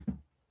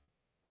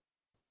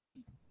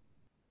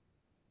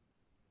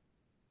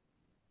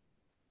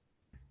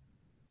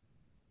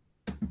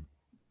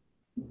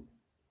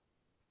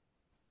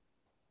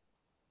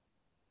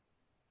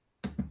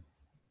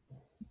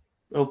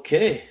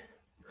Okay,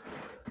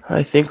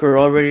 I think we're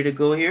all ready to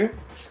go here.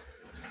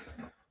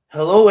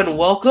 Hello and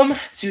welcome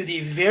to the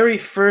very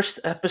first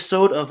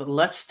episode of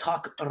Let's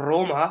Talk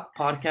Roma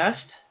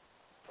podcast.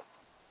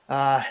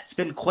 It's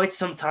been quite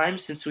some time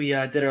since we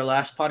did our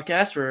last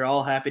podcast. We're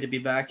all happy to be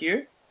back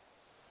here.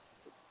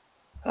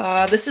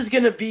 This is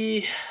going to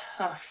be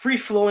a free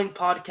flowing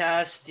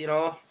podcast,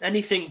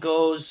 anything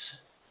goes.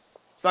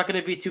 It's not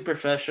going to be too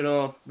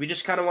professional. We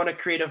just kind of want to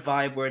create a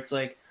vibe where it's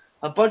like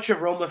a bunch of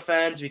Roma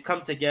fans. We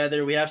come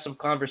together, we have some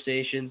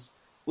conversations.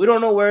 We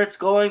don't know where it's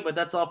going, but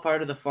that's all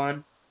part of the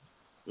fun.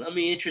 Let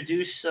me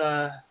introduce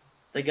the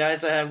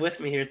guys I have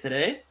with me here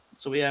today.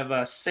 So we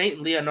have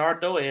Saint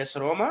Leonardo AS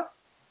Roma.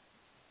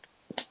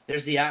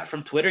 There's the @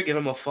 from Twitter. Give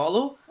him a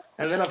follow.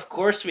 And then, of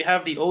course, we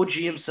have the OG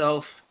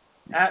himself,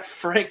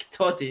 @Frank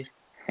Totti.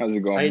 How's it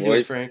How going, you doing,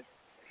 boys? Frank?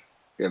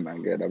 Good,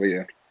 man. Good. How about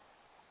you?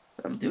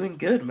 I'm doing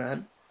good,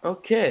 man.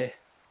 Okay.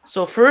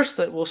 So first,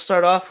 we'll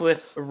start off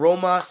with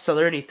Roma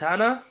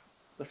Salernitana,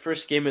 the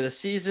first game of the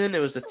season. It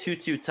was a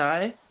 2-2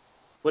 tie.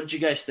 What did you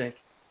guys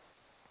think?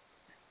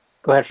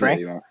 Go ahead, Yeah, Frank.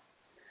 you know,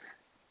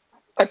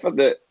 I thought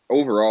that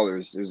overall it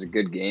was a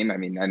good game. I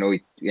mean, I know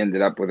we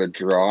ended up with a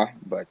draw,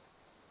 but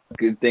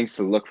good things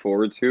to look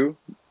forward to.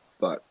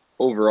 But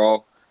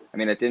overall, I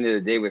mean, at the end of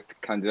the day, with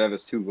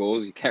Candreva's 2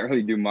 goals, you can't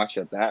really do much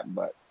at that.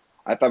 But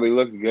I thought we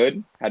looked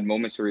good. Had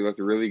moments where we looked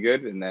really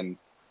good, and then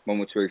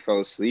moments where we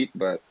fell asleep.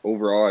 But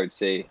overall, I'd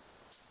say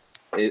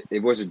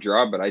it was a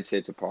draw, but I'd say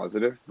it's a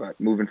positive. But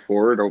moving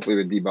forward, hopefully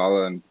with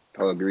Dybala and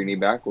Pellegrini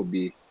back, we'll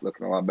be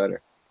looking a lot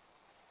better.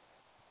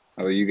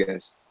 How about you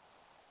guys?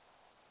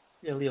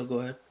 Yeah, Leo, go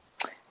ahead.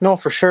 No,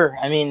 for sure.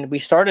 I mean, we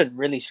started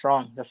really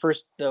strong.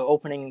 The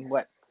opening,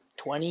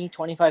 20,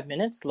 25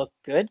 minutes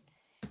looked good.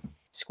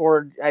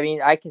 Scored, I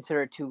mean, I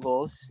consider it 2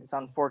 goals. It's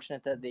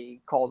unfortunate that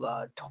they called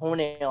a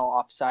toenail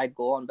offside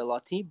goal on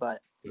Belotti,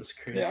 but That's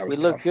crazy. Yeah, it we was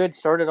looked tough. good,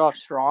 started off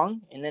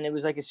strong, and then it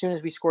was like as soon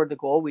as we scored the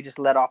goal, we just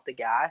let off the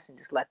gas and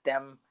just let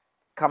them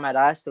come at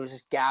us. There was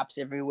just gaps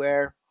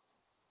everywhere.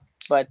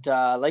 But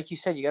like you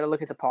said, you got to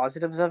look at the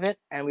positives of it,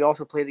 and we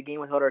also played the game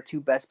without our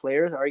 2 best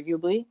players,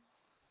 arguably.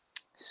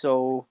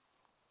 So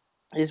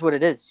it is what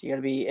it is. You got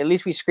to be. At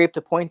least we scraped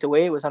a point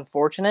away. It was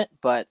unfortunate,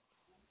 but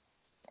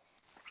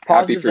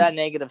Happy positives for and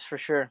negatives for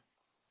sure.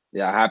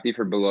 happy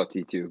for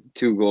Belotti too.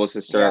 2 goals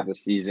to start Yeah. off the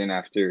season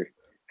after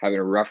having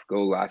a rough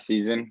go last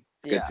season.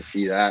 It's good Yeah. to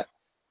see that.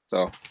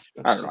 So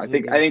I don't know. I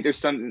think there's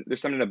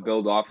something to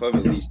build off of.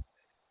 At least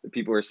the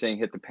people who are saying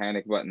hit the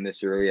panic button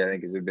this early, I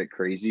think is a bit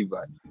crazy,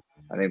 but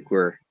I think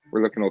we're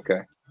looking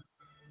okay.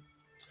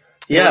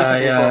 Yeah, What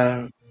do you think,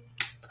 Nico?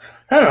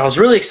 I don't know. I was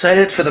really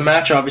excited for the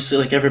match, obviously,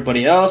 like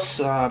everybody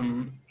else.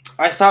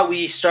 I thought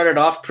we started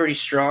off pretty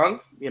strong.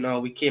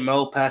 We came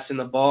out passing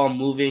the ball,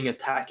 moving,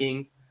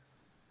 attacking.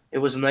 It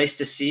was nice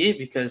to see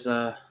because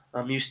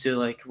I'm used to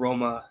like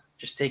Roma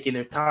just taking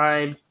their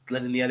time,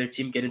 letting the other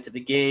team get into the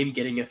game,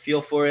 getting a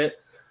feel for it.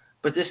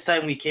 But this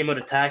time we came out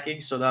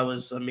attacking, so that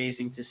was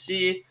amazing to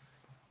see.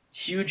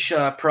 Huge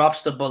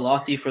props to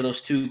Belotti for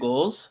those 2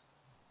 goals.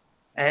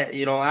 And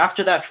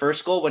after that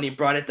first goal, when he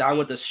brought it down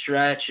with the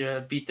stretch,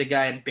 beat the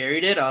guy and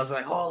buried it, I was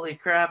like, "Holy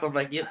crap!" I'm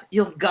like,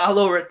 Il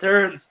Gallo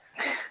returns,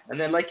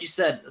 and then, like you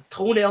said, a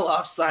toenail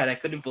offside. I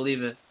couldn't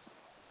believe it.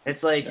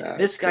 It's like Yeah,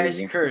 this it's guy's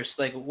crazy. cursed.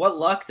 Like, what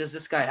luck does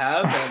this guy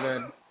have? And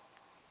then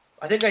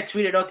I think I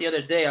tweeted out the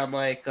other day. I'm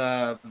like,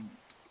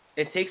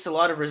 it takes a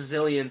lot of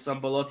resilience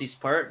on Belotti's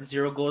part.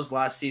 0 goals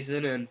last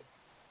season, and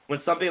when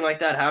something like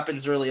that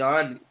happens early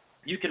on,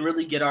 you can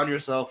really get on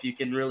yourself. You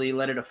can really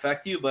let it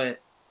affect you, but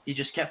he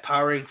just kept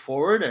powering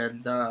forward,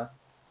 and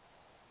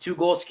 2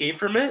 goals came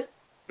from it.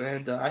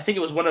 And I think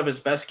it was one of his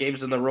best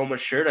games in the Roma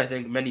shirt. I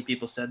think many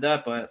people said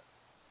that, but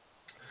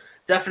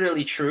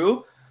definitely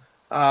true.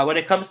 When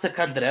it comes to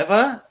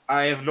Candreva,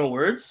 I have no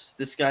words.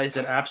 This guy's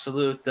an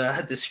absolute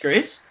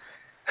disgrace.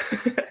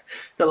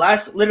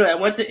 Literally, I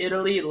went to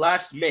Italy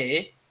last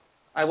May.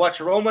 I watched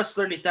Roma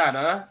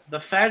Salernitana.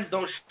 The fans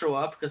don't show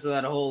up because of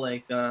that whole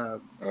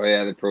Oh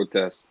yeah, the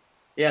protest.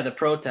 the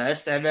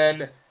protest, and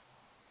then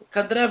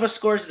Candreva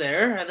scores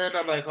there, and then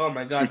I'm like, oh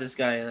my god, this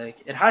guy, like,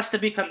 it has to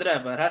be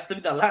Candreva. It has to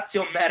be the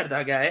Lazio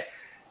Merda guy.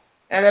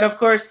 And then, of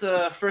course,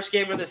 the first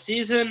game of the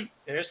season,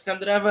 there's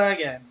Candreva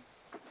again.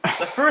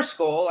 The first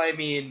goal, I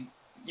mean,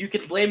 you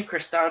can blame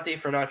Cristante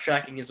for not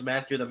tracking his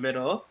man through the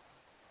middle.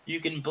 You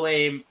can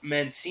blame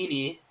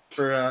Mancini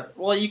for,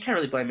 you can't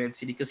really blame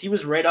Mancini because he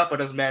was right up on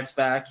his man's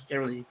back. You can't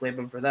really blame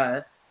him for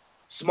that.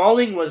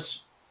 Smalling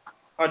was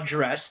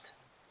undressed.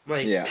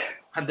 Like, Yeah.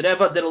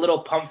 Candreva did a little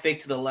pump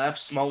fake to the left.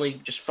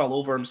 Smalling just fell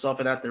over himself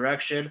in that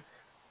direction.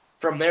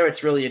 From there,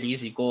 it's really an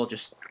easy goal.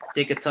 Just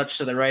take a touch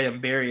to the right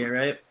and bury it,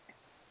 right?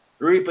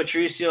 Rui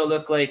Patricio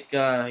looked like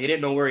he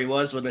didn't know where he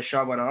was when the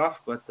shot went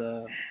off, but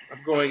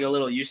I'm growing a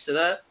little used to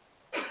that.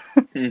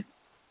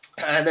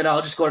 And then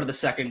I'll just go to the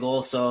second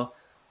goal. So,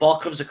 ball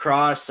comes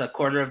across a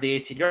corner of the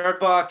 18-yard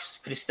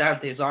box.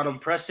 Cristante is on him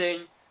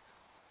pressing.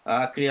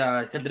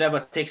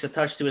 Candreva takes a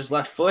touch to his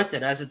left foot,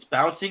 and as it's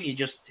bouncing, he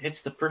just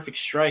hits the perfect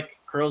strike,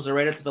 curls it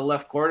right into the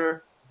left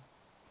corner.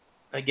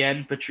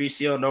 Again,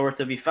 Patricio nowhere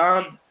to be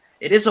found.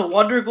 It is a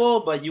wonder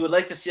goal, but you would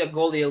like to see a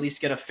goalie at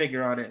least get a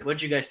figure on it. What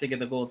did you guys think of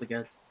the goals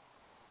against?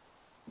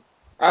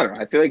 I don't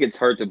know. I feel like it's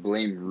hard to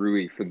blame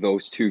Rui for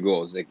those 2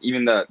 goals. Like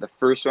even the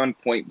first one,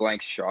 point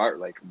blank shot,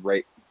 like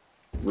right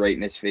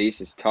in his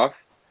face is tough.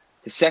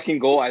 The second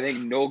goal, I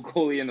think no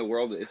goalie in the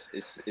world is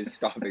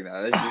stopping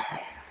that.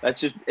 That's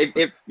just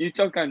if you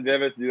took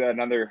Candeva to do that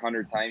another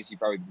 100 times, he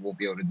probably won't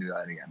be able to do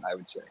that again. I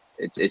would say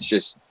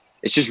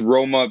it's just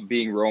Roma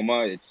being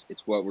Roma. It's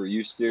what we're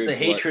used to. It's the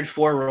hatred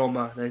for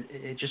Roma.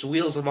 It just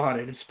wheels them on.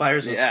 It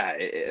inspires them.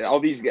 Yeah,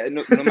 all these guys.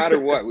 No matter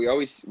what, we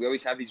always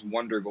have these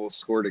wonder goals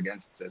scored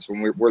against us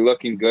when we're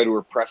looking good.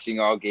 We're pressing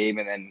all game,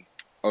 and then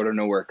out of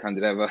nowhere,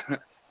 Candeva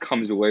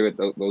comes away with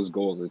those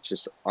goals. It's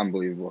just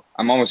unbelievable.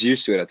 I'm almost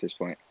used to it at this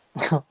point.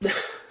 How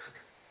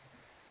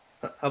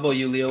about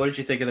you, Leo? What did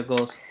you think of the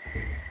goals?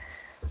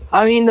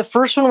 I mean, the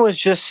first one was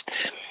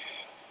just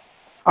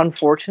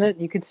unfortunate,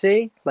 you could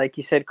say. Like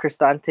you said,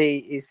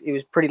 Cristante it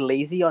was pretty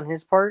lazy on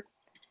his part.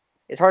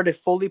 It's hard to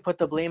fully put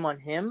the blame on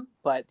him,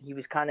 but he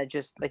was kind of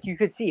just like you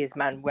could see his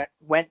man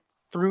went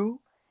through,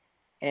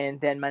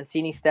 and then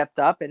Mancini stepped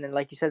up, and then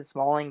like you said,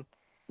 Smalling.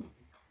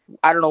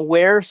 I don't know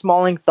where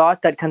Smalling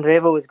thought that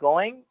Candreva was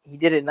going. He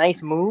did a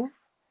nice move,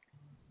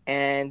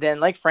 and then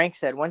like Frank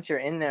said, once you're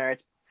in there,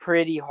 it's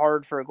pretty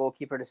hard for a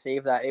goalkeeper to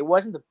save that. It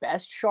wasn't the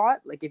best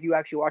shot. Like if you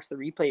actually watch the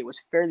replay, it was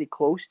fairly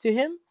close to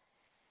him.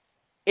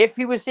 If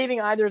he was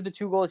saving either of the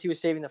 2 goals, he was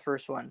saving the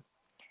first one.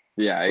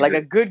 Yeah, I like agree.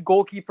 a good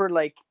goalkeeper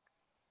like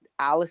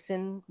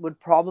Allison would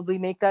probably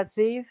make that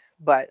save,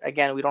 but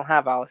again, we don't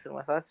have Allison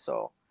with us,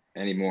 so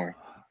Anymore.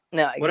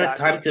 no, exactly. What a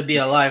time to be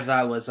alive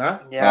that was,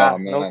 huh? Yeah, Oh,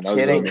 man, no that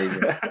kidding. was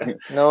amazing.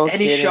 No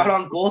Any kidding. shot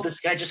on goal, this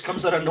guy just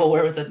comes out of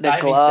nowhere with a The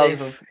diving glove,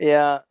 save.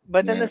 yeah.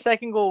 But then Yeah. the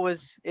second goal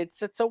was it's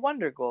a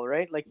wonder goal,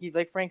 right? Like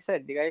Frank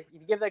said, the guy, if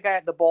you give that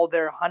guy the ball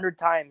there 100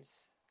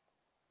 times,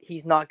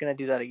 he's not gonna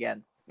do that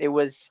again. It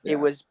was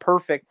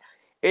perfect.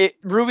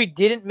 Rui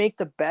didn't make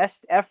the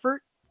best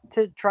effort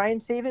to try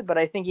and save it, but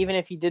I think even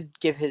if he did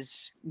give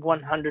his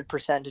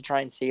 100% to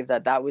try and save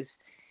that was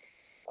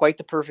quite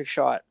the perfect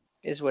shot,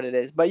 is what it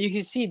is. But you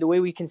can see the way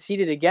we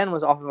conceded again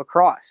was off of a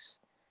cross.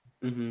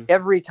 Mm-hmm.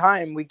 Every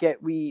time we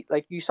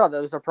like you saw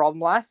that was our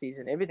problem last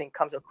season. Everything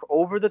comes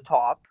over the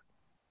top,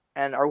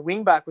 and our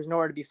wingback was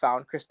nowhere to be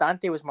found.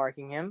 Cristante was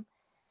marking him,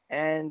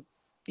 and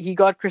he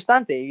got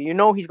Cristante. You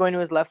know he's going to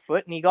his left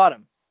foot, and he got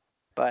him.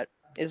 But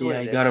what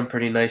it he is. got him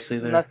pretty nicely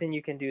there. Nothing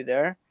you can do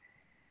there.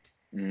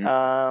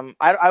 Mm-hmm.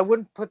 I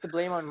wouldn't put the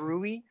blame on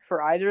Rui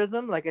for either of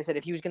them. Like I said,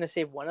 if he was going to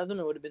save one of them,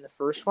 it would have been the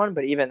first one.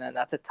 But even then,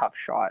 that's a tough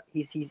shot.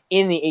 He's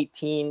in the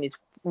 18. It's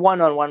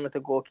 1-on-1 with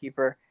the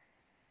goalkeeper.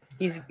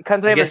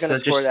 Candreva's going to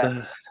score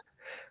that.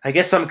 I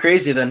guess I'm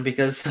crazy then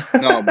because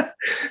No, but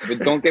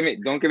don't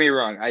get me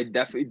wrong. I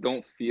definitely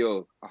don't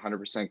feel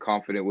 100%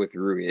 confident with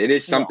Rui. It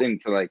is something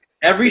to like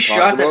every to talk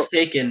shot about. that's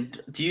taken.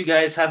 Do you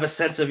guys have a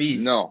sense of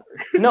ease? No,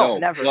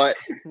 never. But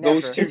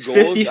those Never. 2 It's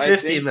goals,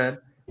 50-50, man.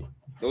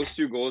 Those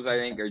 2 goals, I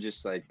think, are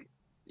just like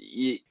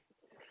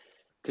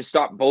to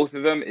stop both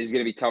of them is going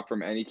to be tough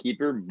from any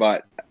keeper.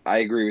 But I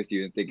agree with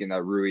you in thinking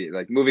that Rui,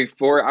 like moving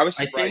forward, I was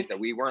surprised that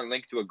we weren't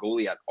linked to a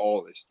goalie at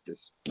all.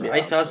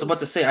 I was about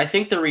to say, I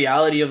think the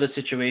reality of the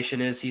situation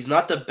is he's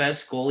not the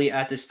best goalie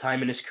at this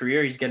time in his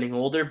career. He's getting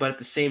older, but at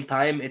the same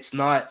time, it's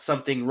not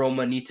something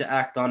Roma need to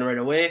act on right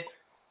away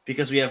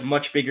because we have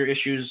much bigger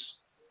issues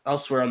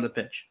elsewhere on the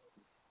pitch.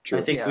 True.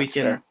 I think we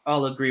can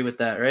all agree with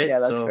that, right?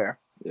 Yeah, that's fair.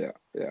 Yeah.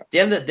 At the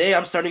end of the day,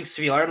 I'm starting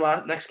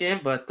Svilar next game,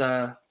 but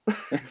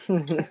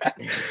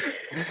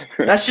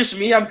that's just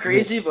me. I'm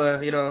crazy,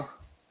 but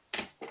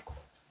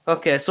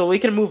Okay, so we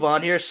can move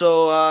on here.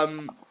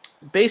 So,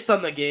 based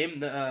on the game,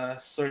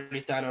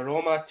 Salernitana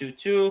Roma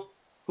 2-2.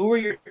 Who were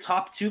your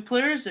top 2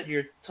 players and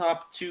your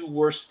top 2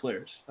 worst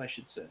players? I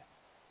should say.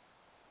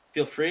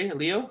 Feel free,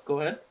 Leo.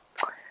 Go ahead.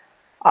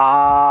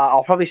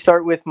 I'll probably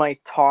start with my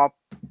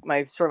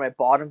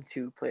bottom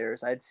 2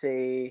 players. I'd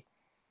say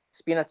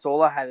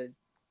Spinazzola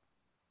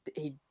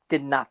he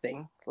did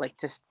nothing. Like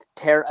just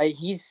he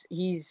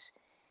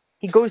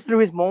goes through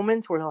his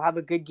moments where he'll have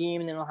a good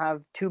game and then he'll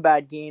have 2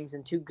 bad games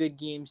and 2 good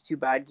games, 2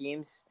 bad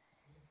games.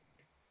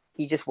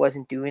 He just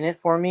wasn't doing it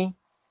for me.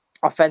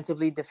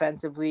 Offensively,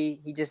 defensively,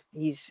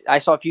 I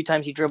saw a few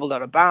times he dribbled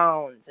out of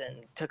bounds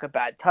and took a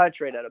bad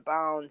touch right out of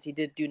bounds. He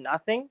did do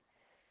nothing.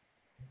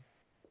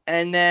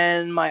 And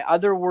then my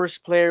other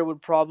worst player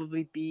would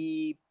probably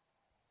be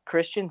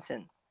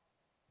Christensen.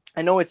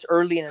 I know it's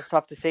early and it's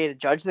tough to say to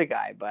judge the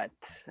guy, but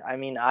I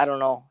mean, I don't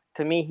know.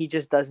 To me, he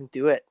just doesn't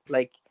do it.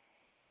 Like,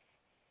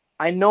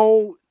 I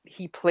know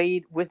he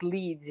played with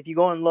Leeds. If you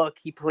go and look,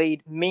 he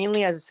played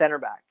mainly as a center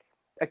back.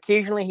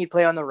 Occasionally he'd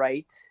play on the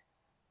right,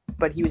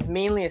 but he was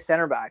mainly a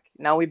center back.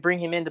 Now we bring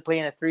him in to play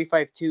in a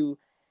 3-5-2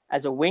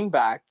 as a wing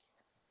back.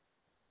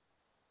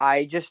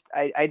 I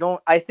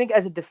think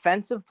as a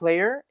defensive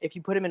player, if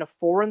you put him in a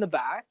 4 in the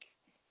back,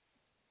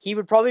 he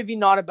would probably be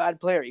not a bad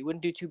player. He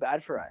wouldn't do too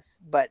bad for us.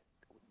 But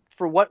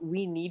for what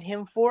we need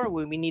him for,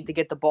 when we need to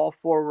get the ball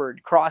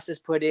forward, crosses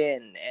put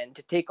in, and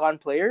to take on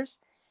players,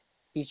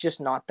 he's just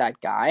not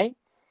that guy.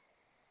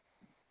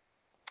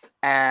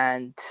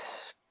 And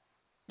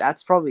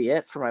that's probably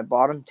it for my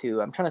bottom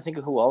two. I'm trying to think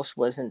of who else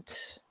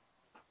wasn't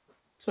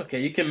It's okay.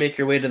 You can make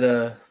your way to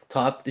the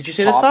top. Did you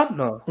say the top.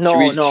 top? No.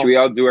 Should we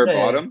all do our Yeah,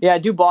 yeah. bottom? Yeah,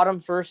 do bottom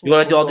first. You And then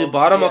want to we'll do? I'll do go.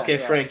 bottom. Yeah, Okay,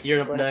 yeah. Frank, you're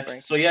Go up ahead, next.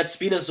 Frank. So you had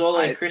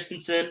Spinazzola and I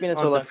Christensen on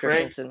Spinazzola the and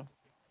Frank. Christensen.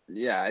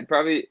 Yeah, I'd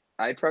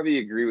probably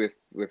agree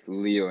with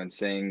Leo in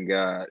saying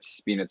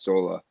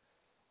Spinazzola.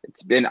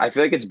 I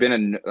feel like it's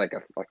been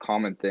a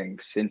common thing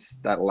since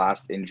that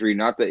last injury,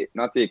 not the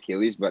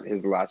Achilles, but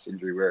his last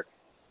injury, where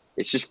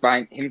it's just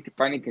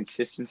finding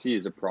consistency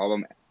is a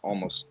problem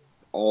almost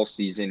all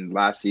season,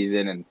 last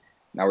season, and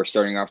now we're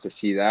starting off to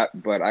see that.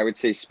 But I would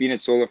say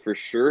Spinazzola for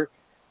sure,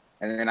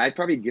 and then I'd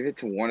probably give it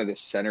to one of the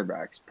center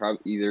backs,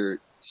 probably either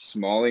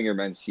Smalling or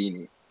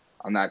Mancini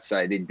on that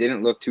side. They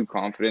didn't look too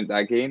confident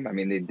that game. I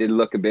mean, they did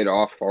look a bit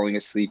off, falling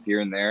asleep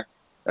here and there.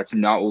 That's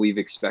not what we've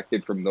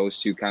expected from those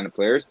two kind of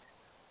players.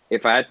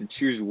 If I had to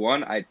choose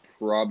one, I'd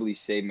probably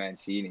say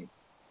Mancini.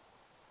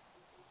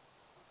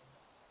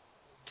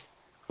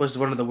 Was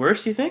one of the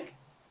worst, you think?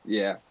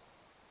 Yeah,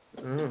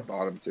 Mm.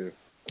 bottom two.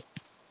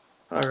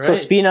 All right. So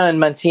Spina and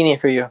Mancini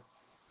for you.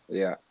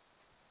 Yeah.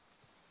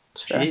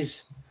 That's fair.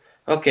 Jeez.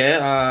 Okay.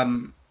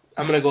 I'm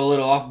gonna go a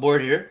little off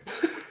board here.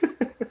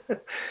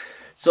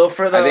 So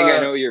for the, I think I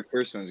know what your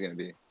first one's gonna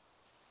be.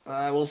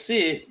 we'll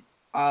see.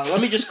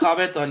 Let me just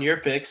comment on your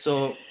pick.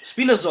 So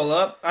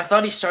Spinazzola, I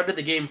thought he started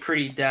the game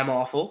pretty damn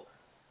awful,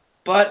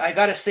 but I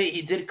gotta say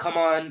he did come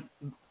on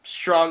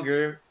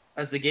stronger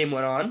as the game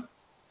went on.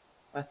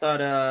 I thought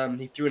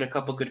he threw in a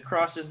couple good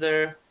crosses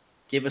there,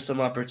 gave us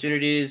some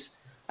opportunities.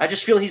 I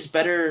just feel he's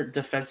better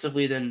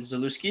defensively than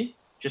Zalewski,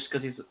 just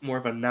because he's more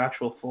of a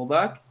natural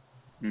fullback.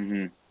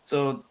 Mm-hmm.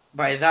 So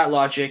by that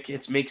logic,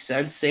 it makes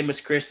sense. Same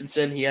as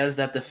Christensen, he has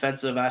that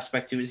defensive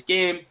aspect to his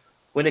game.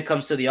 When it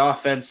comes to the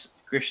offense,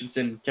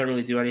 Christensen can't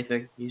really do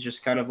anything. He's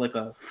just kind of like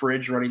a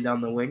fridge running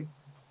down the wing.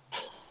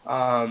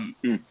 I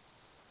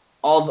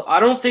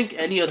don't think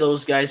any of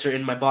those guys are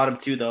in my bottom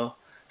two, though.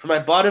 For my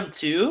bottom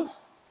two,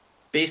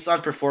 based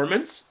on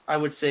performance, I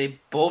would say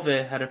Bove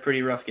had a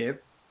pretty rough game.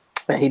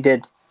 Yeah, he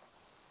did.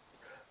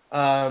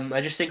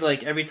 I just think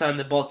like every time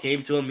the ball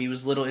came to him, he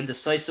was a little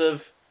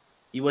indecisive.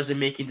 He wasn't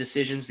making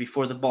decisions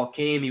before the ball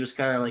came. He was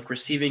kind of like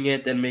receiving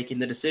it, then making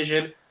the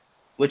decision,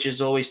 which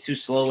is always too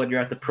slow when you're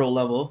at the pro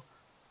level.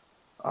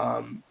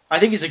 I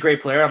think he's a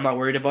great player. I'm not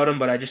worried about him,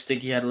 but I just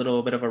think he had a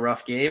little bit of a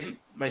rough game.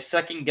 My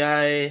second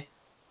guy,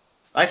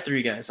 I have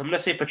three guys. I'm going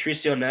to say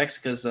Patricio next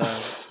because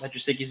I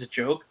just think he's a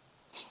joke.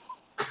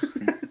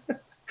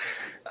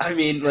 I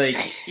mean, like,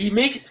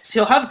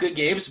 he'll have good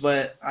games,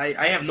 but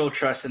I have no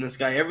trust in this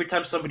guy. Every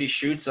time somebody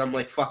shoots, I'm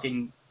like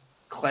fucking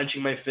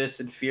clenching my fists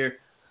in fear.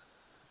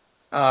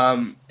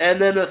 And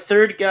then the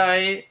third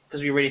guy,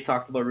 because we already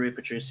talked about Rui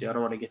Patricio, I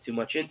don't want to get too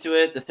much into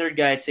it. The third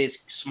guy I'd say is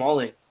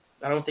Smalling.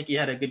 I don't think he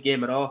had a good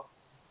game at all.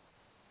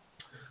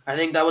 I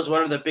think that was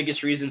one of the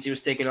biggest reasons he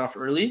was taken off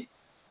early.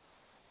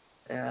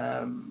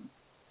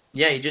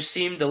 Yeah, he just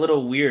seemed a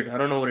little weird. I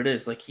don't know what it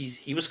is. Like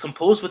he was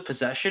composed with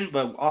possession,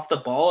 but off the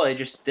ball, I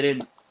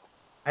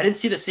didn't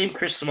see the same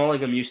Chris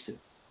Smalling I'm used to.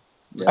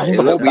 Yeah, I think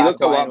we the whole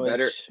looked a back lot line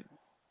better. was.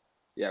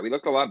 Yeah, we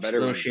looked a lot better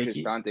A when little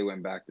shaky. Cristante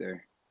went back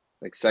there.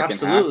 Like second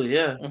Absolutely,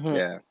 yeah.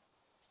 Mhm.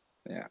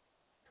 Yeah.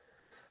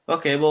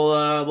 Okay,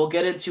 well, we'll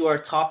get into our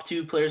top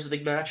two players of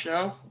the match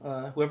now.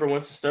 Whoever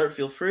wants to start,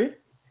 feel free.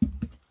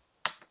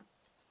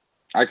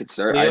 I could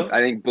start. Leo? I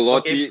think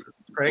Belotti. Okay,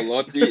 Frank.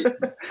 Belotti.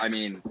 I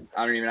mean,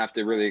 I don't even have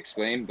to really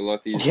explain.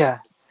 Belotti is Yeah.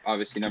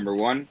 obviously number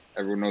one.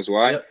 Everyone knows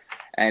why. Yep.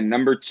 And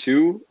number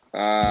two,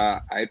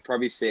 I'd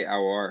probably say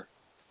Awar.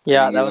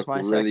 Yeah, I think that he was my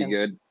looked really second.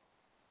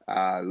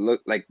 good.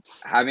 Look like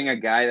having a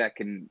guy that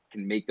can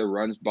make the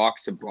runs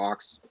box to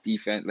box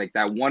defense, like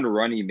that one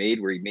run he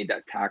made where he made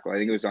that tackle. I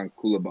think it was on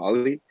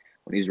Koulibaly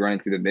when he was running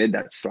through the mid,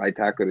 that slide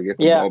tackle to get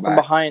the Yeah, ball from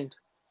back. behind.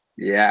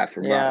 Yeah,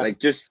 from Yeah. like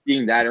just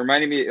seeing that,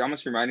 it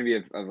almost reminded me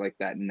of like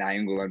that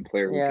Nainggolan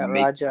player who Yeah, can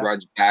make Raja.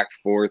 runs back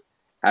forth,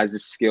 has the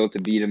skill to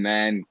beat a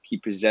man,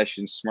 keep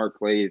possession, smart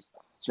plays,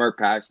 smart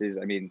passes.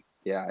 I mean,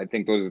 yeah, I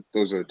think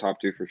those are the top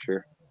two for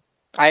sure.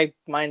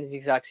 Mine is the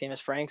exact same as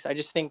Frank's. I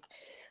just think,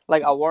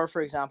 like Awar,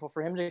 for example,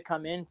 for him to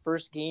come in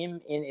first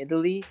game in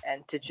Italy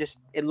and to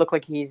it looked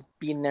like he's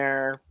been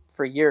there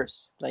for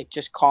years. Like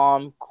just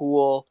calm,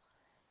 cool.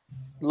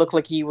 Looked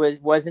like he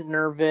wasn't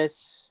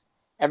nervous.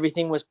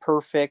 Everything was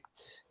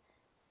perfect.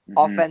 Mhm.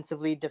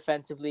 Offensively,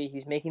 defensively, he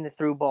was making the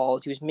through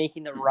balls. He was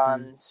making the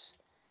runs.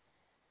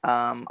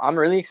 I'm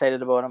really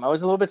excited about him. I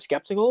was a little bit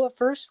skeptical at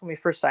first when we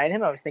first signed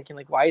him. I was thinking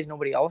like, why is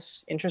nobody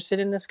else interested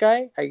in this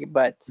guy?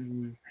 But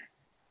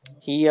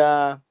he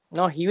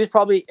he was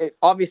probably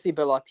obviously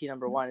Belotti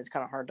number one. It's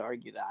kind of hard to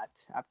argue that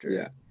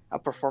after a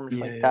performance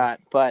like that.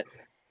 But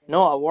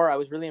no, Awar, I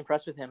was really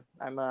impressed with him.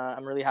 I'm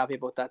really happy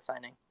about that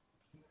signing.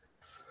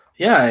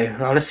 Yeah,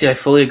 honestly, I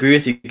fully agree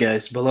with you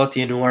guys.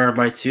 Belotti and Noir are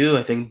my two.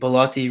 I think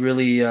Belotti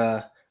really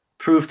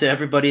proved to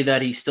everybody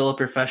that he's still a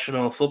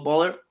professional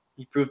footballer.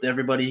 He proved to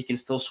everybody he can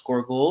still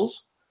score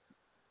goals.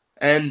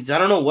 And I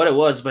don't know what it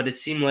was, but it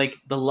seemed like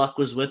the luck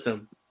was with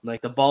him.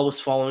 Like the ball was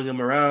following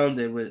him around.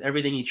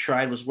 Everything he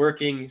tried was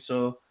working.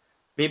 So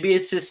maybe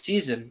it's his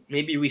season.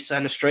 Maybe we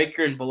sign a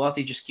striker and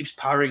Belotti just keeps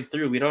powering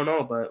through. We don't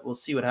know, but we'll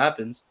see what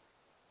happens.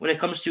 When it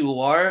comes to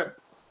Uwar,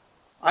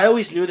 I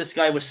always knew this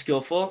guy was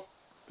skillful,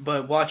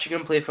 but watching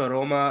him play for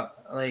Roma,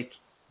 like,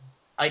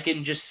 I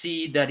can just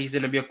see that he's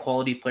going to be a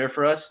quality player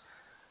for us.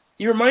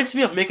 He reminds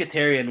me of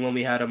Mkhitaryan when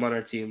we had him on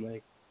our team.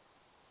 Like,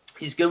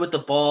 he's good with the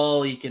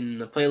ball. He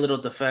can play a little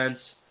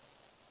defense.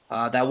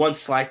 That one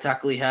slide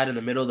tackle he had in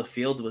the middle of the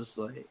field was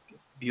like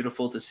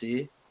beautiful to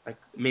see. Like,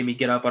 made me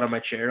get up out of my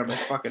chair. I'm like,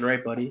 fucking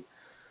right, buddy.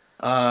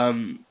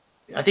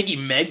 I think he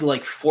megged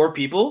like 4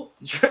 people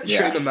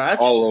during the match.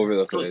 All over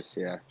the place.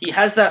 Yeah, he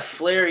has that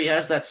flair. He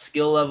has that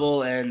skill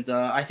level, and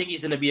I think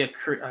he's going to be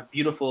a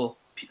beautiful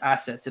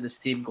asset to this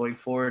team going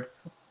forward.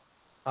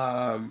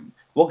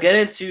 We'll get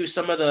into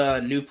some of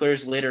the new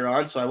players later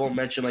on, so I won't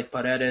mention like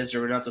Paredes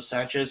or Renato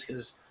Sanchez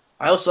because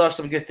I also have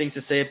some good things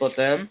to say about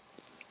them.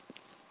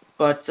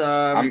 But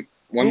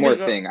one more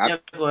thing. I'm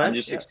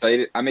just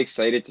excited. I'm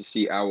excited to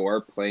see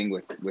Aouar playing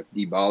with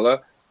Dybala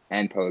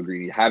and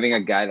Pellegrini. Having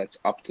a guy that's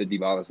up to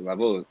Dybala's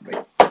level,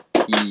 like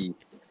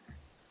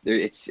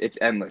it's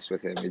endless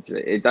with him.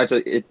 That's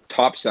a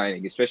top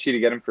signing, especially to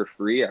get him for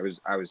free. I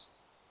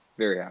was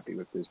very happy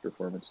with his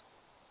performance.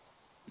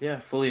 Yeah,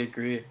 fully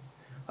agree.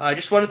 I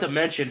just wanted to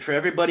mention for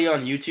everybody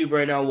on YouTube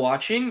right now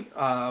watching,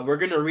 we're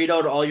going to read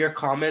out all your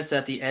comments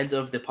at the end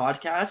of the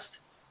podcast.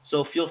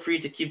 So feel free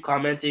to keep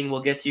commenting. We'll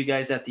get to you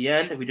guys at the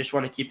end. We just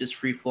want to keep this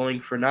free flowing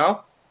for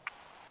now.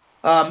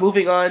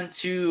 Moving on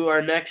to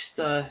our next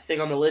thing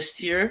on the list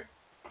here.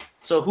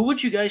 So who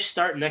would you guys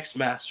start next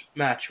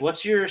match?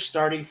 What's your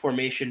starting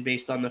formation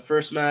based on the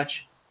first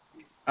match?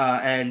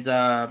 And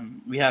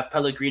we have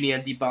Pellegrini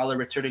and Dybala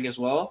returning as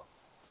well.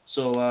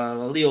 So,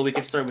 Leo, we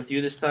can start with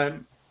you this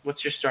time.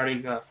 What's your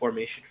starting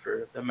formation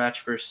for the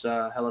match versus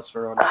Hellas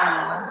Verona?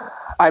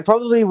 I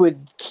probably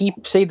would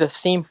say the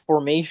same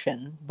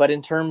formation, but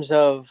in terms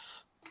of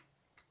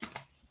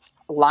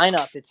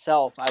lineup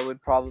itself, I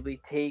would probably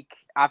take,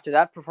 after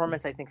that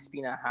performance, I think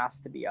Spina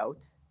has to be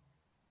out.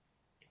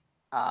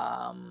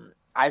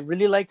 I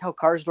really liked how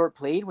Karsdorp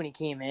played when he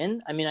came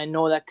in. I mean, I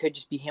know that could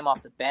just be him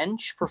off the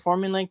bench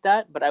performing like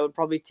that, but I would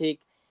probably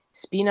take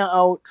Spina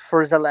out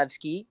for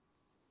Zalewski.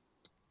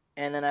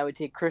 And then I would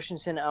take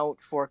Christensen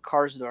out for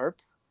Karsdorp.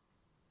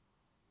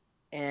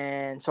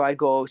 And so I'd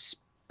go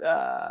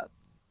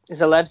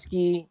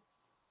Zalewski,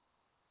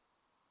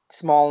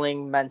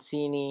 Smalling,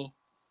 Mancini,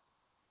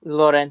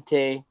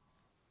 Llorente,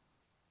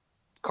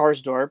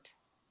 Karsdorp.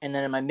 And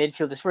then in my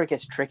midfield, this is where it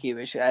gets tricky.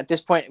 Which at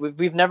this point,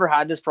 we've never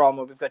had this problem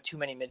where we've got too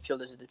many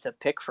midfielders to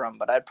pick from.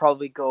 But I'd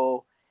probably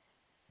go,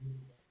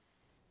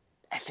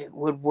 if it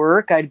would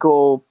work, I'd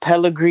go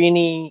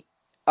Pellegrini,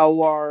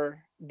 Aouar,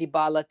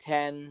 Dybala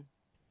 10,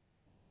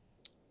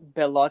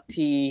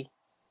 Belotti,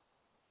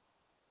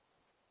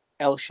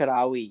 El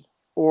Shaarawy,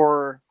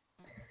 or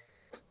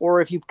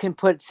if you can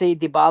put, say,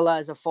 Dybala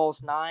as a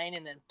false 9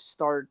 and then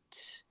start,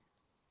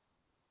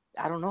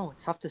 I don't know,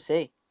 it's tough to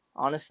say,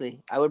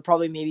 honestly. I would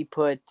probably maybe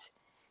put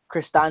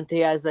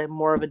Cristante as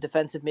more of a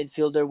defensive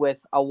midfielder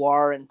with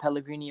Aouar and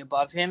Pellegrini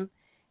above him,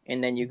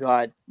 and then you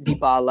got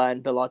Dybala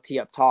and Belotti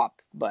up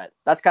top. But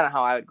that's kind of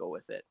how I would go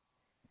with it.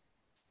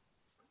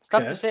 It's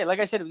tough to say. Like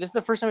I said, this is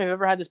the first time we've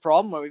ever had this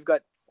problem where we've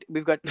got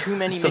too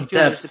many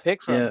midfielders to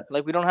pick from. Yeah.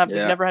 Like we've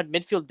never had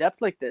midfield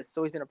depth like this. It's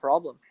always been a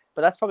problem.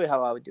 But that's probably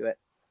how I would do it.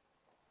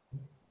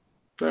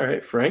 All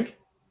right, Frank.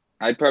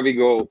 I'd probably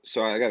go.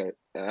 So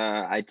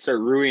I'd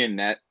start Rui in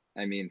net.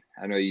 I mean,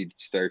 I know you'd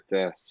start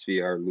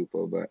Sviar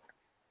Lupo, but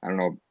I don't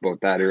know about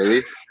that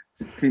early.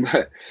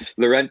 But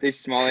Llorente,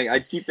 Smalling,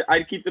 I'd keep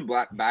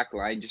the back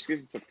line just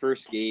because it's the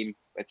first game.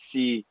 Let's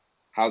see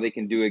how they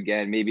can do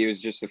again. Maybe it was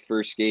just the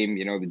first game.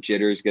 You know,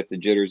 get the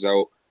jitters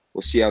out.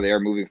 We'll see how they are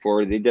moving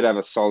forward. They did have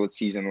a solid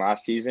season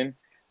last season.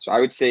 So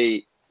I would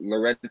say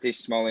Llorente,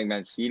 Smalling,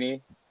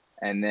 Mancini.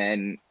 And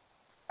then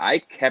I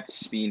kept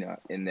Spina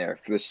in there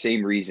for the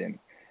same reason.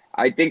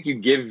 I think you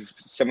give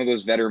some of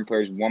those veteran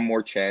players one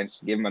more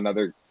chance, give them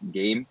another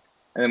game,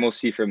 and then we'll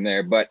see from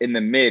there. But in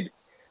the mid,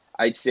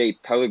 I'd say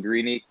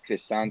Pellegrini,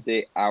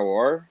 Cristante,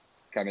 Aouar.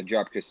 Kind of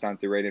drop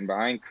Cristante right in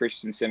behind.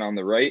 Christensen on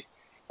the right.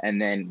 And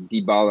then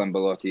Dybala and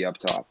Belotti up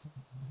top.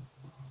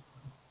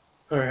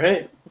 All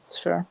right. That's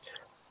fair.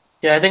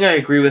 Yeah, I think I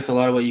agree with a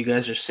lot of what you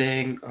guys are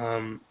saying.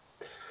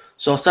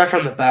 So I'll start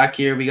from the back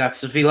here. We got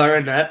Sevilla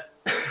in net.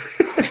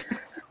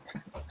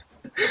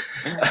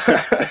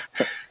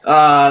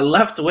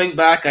 Left wing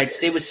back, I'd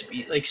stay with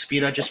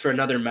Spina just for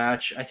another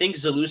match. I think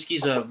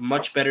Zalewski's a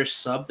much better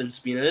sub than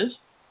Spina is.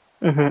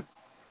 Mm-hmm.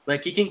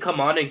 Like, he can come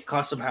on and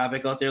cause some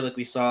havoc out there like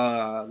we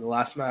saw the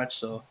last match.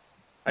 So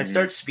I'd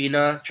start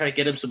Spina, try to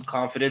get him some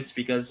confidence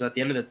because at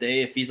the end of the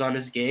day, if he's on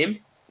his game,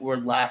 we're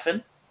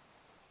laughing.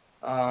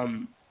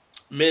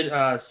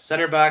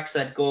 Center backs,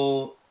 I'd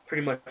go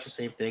pretty much the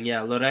same thing.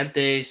 Yeah,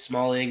 Llorente,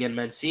 Smalling, and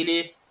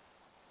Mancini.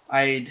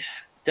 I'd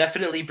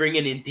definitely bring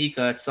in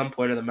Indica at some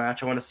point of the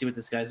match. I want to see what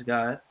this guy's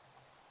got.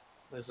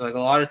 There's like a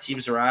lot of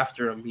teams are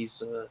after him.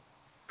 He's a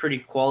pretty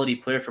quality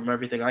player from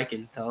everything I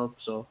can tell.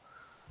 So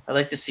I'd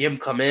like to see him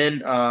come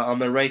in. On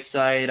the right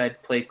side,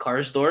 I'd play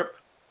Karsdorp.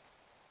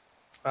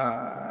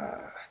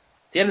 At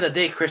the end of the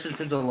day,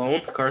 Christensen's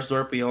alone.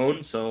 Karsdorp we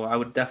own, so I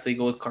would definitely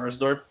go with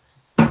Karsdorp.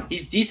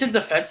 He's decent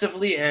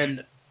defensively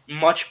and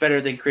much better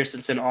than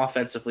Christensen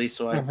offensively,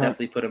 so I'd Mhm.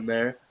 definitely put him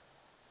there.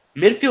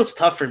 Midfield's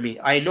tough for me.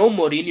 I know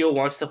Mourinho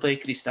wants to play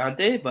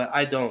Cristante, but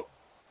I don't.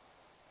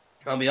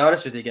 I'll be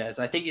honest with you guys.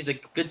 I think he's a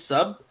good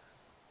sub,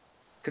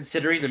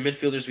 considering the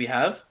midfielders we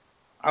have.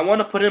 I want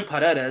to put in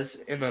Paredes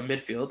in the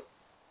midfield.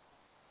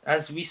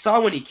 As we saw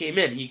when he came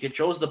in, he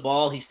controls the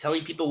ball. He's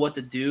telling people what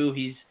to do.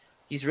 He's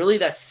really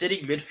that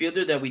sitting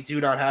midfielder that we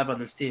do not have on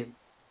this team.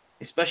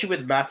 Especially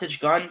with Matic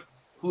gone,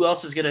 who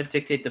else is going to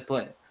dictate the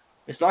play?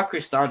 It's not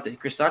Cristante.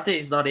 Cristante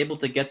is not able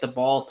to get the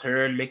ball,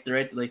 turn, make the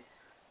right. Like,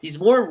 he's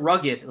more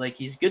rugged. Like,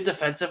 he's good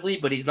defensively,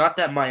 but he's not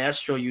that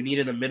maestro you need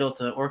in the middle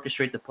to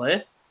orchestrate the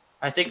play.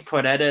 I think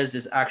Paredes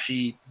is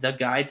actually the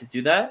guy to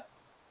do that.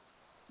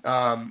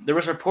 There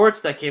was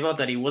reports that came out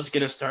that he was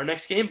going to start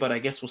next game, but I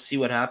guess we'll see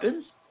what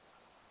happens.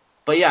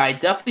 But yeah, I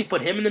definitely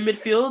put him in the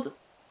midfield.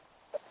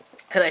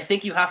 And I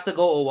think you have to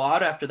go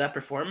Awad after that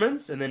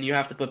performance, and then you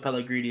have to put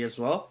Pellegrini as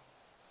well.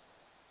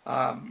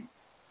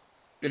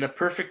 In a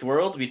perfect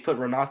world, we'd put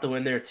Renato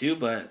in there too,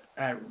 but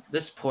at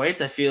this point,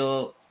 I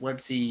feel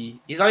once he's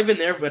not even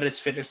there at his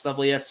fitness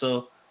level yet.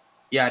 So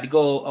yeah, I'd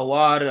go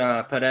Awad,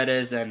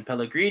 Paredes, and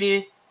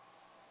Pellegrini.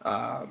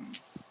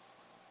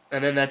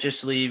 And then that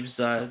just leaves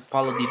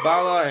Paulo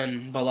Dybala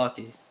and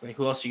Belotti. Like,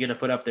 who else are you going to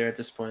put up there at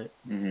this point?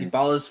 Mm-hmm.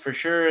 Dybala's for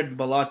sure, and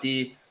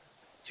Belotti,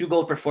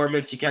 2-goal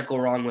performance. You can't go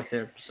wrong with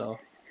him. So,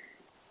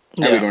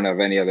 And we don't have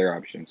any other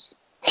options.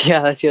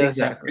 Yeah, that's the other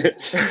exactly.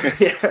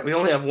 Yeah, we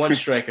only have one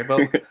striker,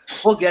 but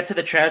we'll get to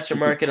the transfer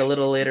market a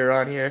little later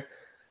on here.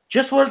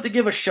 Just wanted to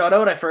give a shout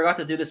out. I forgot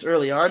to do this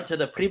early on to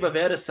the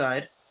Primavera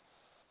side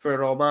for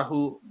Roma,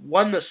 who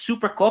won the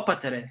Supercoppa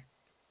today.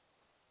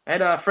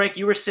 And Frank,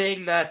 you were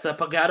saying that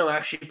Pagano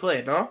actually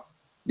played, no?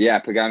 Yeah,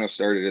 Pagano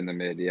started in the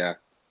mid, yeah.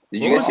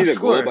 Did you What guys was see the the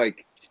goal score? by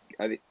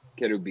I think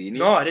Cherubini?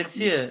 No, I didn't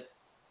see it.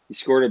 He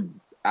scored an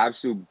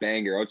absolute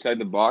banger outside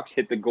the box,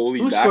 hit the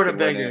goalie's Who back scored a and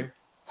went in. banger?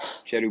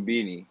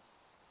 Cherubini.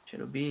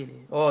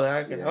 Cherubini. Oh,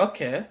 that guy. Yeah.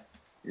 Okay.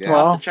 Yeah.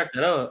 I'll Wow. have to check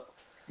that out.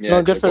 Yeah,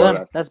 No, good check for it them.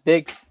 out. That's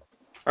big.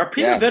 Our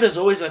Primavera is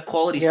always a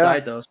quality Yeah,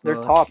 side, though. So they're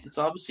top. It's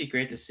obviously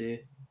great to see.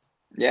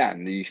 Yeah,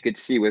 and you could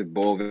see with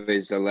Bove,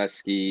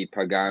 Zaleski,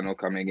 Pagano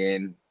coming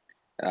in.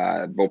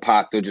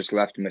 Bopato just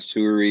left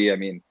Masuri. I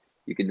mean,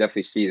 you can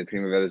definitely see the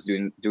Primavera's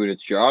doing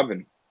its job,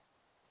 and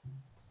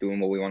it's doing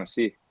what we want to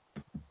see.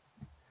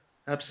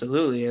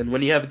 Absolutely. And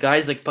when you have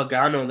guys like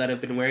Pagano that have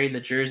been wearing the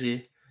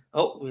jersey.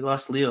 Oh, we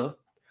lost Leo.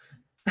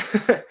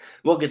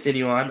 We'll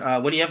continue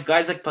on. When you have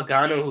guys like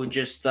Pagano who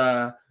just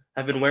have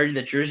been wearing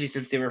the jersey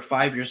since they were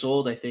 5 years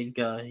old, I think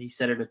he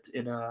said it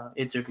in an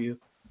interview.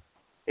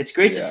 It's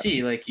great to Yeah.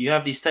 see. Like, you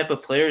have these type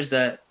of players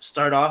that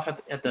start off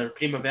at the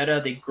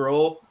Primavera, they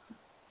grow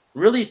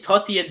really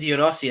Totti and Di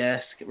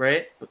Rossi-esque,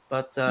 right?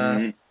 But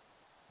Mhm.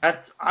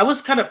 I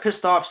was kind of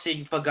pissed off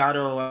seeing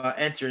Pagano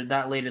enter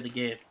that late in the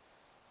game.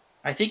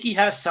 I think he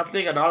has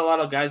something that not a lot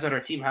of guys on our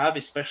team have,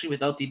 especially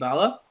without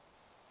Dybala.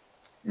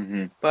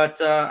 Mhm.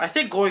 But I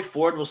think going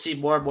forward, we'll see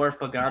more and more of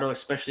Pagano,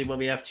 especially when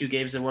we have 2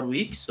 games in 1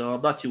 week. So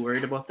I'm not too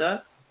worried about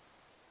that.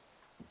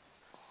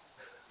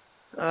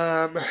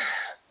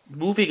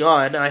 Moving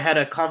on, I had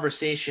a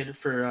conversation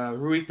for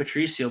Rui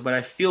Patricio, but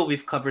I feel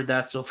we've covered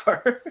that so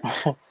far.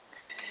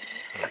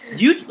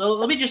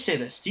 Let me just say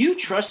this. Do you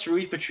trust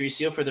Rui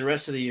Patricio for the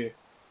rest of the year?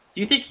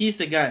 Do you think he's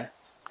the guy?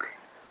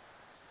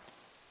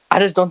 I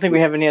just don't think we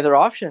have any other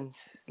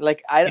options.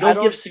 Like I You don't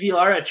don't give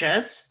Civilar a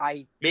chance?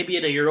 I Maybe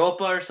in a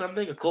Europa or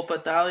something, a Coppa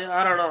Italia?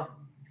 I don't know.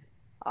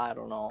 I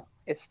don't know.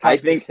 It's I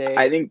tough think to say.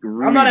 I think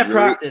Rui I'm not at really,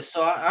 practice,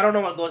 so I don't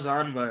know what goes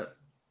on, but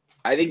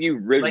I think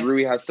Like-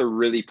 Rui has to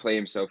really play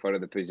himself out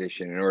of the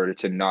position in order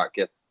to not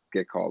get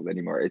called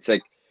anymore. It's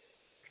like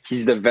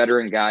he's the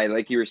veteran guy.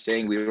 Like you were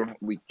saying,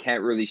 we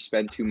can't really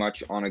spend too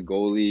much on a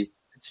goalie.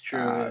 it's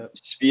true.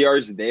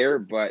 Spiar's there,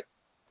 but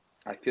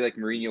I feel like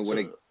Mourinho would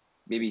have So-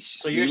 maybe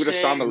so we you're would have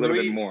saw him a saying little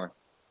Rui- bit more.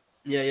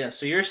 Yeah.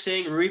 So you're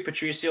saying Rui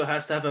Patricio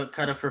has to have a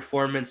kind of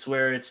performance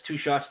where it's 2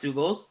 shots, 2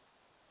 goals?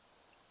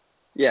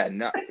 Yeah,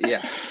 no,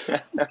 yeah.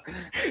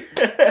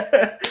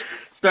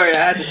 Sorry, I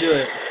had to do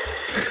it.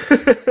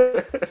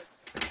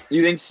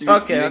 You think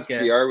Okay.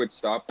 Spiar would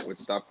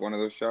stop one of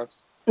those shots?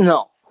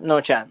 No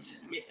chance.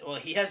 Well,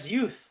 he has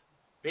youth.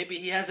 Maybe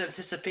he has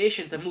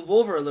anticipation to move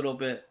over a little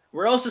bit.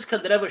 Where else is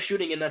Candreva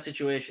shooting in that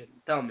situation?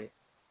 Tell me.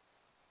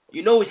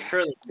 You know he's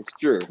curling. It's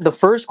true. The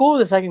first goal or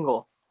the second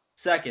goal?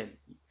 Second.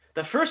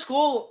 The first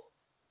goal,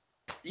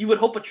 you would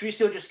hope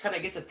Patricio just kind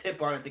of gets a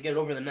tip on it to get it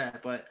over the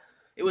net, but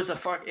it was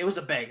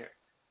a banger.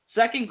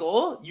 Second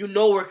goal, you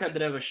know where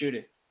Candreva's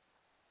shooting.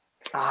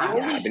 Ah,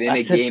 only- Yeah, but in a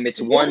that's game, it's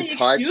The one only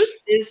touch. excuse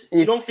is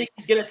you don't It's- think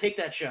he's gonna take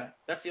that shot.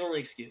 That's the only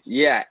excuse.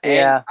 Yeah, and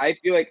Yeah. I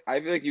feel like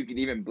you could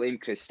even blame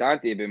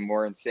Cristante a bit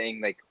more in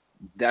saying like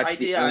that's I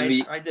the did.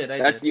 only I did.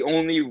 the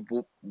only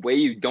way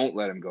you don't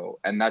let him go,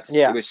 and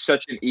Yeah. it was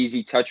such an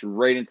easy touch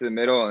right into the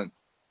middle, and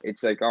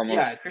It's like almost.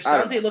 Yeah, I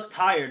don't know. Cristante looked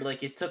tired.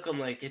 Like it took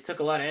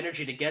a lot of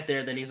energy to get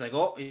there. Then he's like,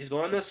 oh, he's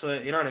going this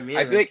way. You know what I mean?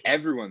 I feel like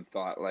everyone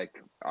thought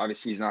like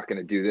obviously he's not going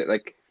to do that.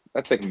 Like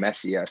that's like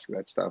Messi-esque,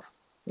 that stuff.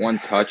 One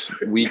touch,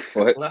 weak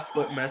foot. left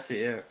foot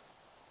Messi. Yeah.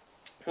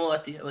 Well,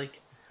 at the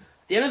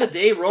end of the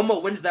day, Roma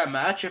wins that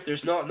match if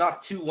there's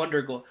not two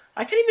wonder goal.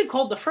 I can't even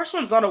call the first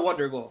one's not a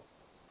wonder goal.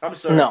 I'm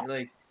sorry. No.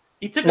 Like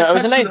he took No, a it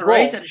was touch a nice to the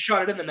right goal. and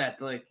shot it in the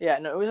net. Like Yeah,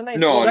 no, it was a nice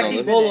No, goal. no, second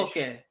the goal, finish,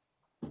 okay.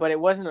 but it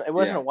wasn't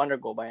Yeah. a wonder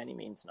goal by any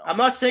means. No. I'm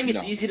not saying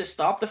it's No. easy to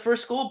stop the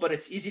first goal, but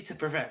it's easy to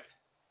prevent.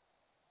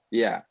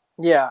 Yeah,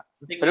 Yeah,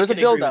 I think but we it was a can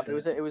agree build up.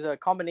 with It was a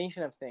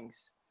combination of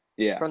things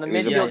yeah. from the It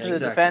was a midfield yeah, to the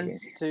exactly.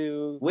 defense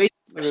to Way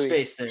too much Rui.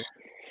 space there.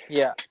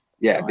 Yeah.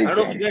 Yeah, No, I big don't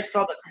know if time. you guys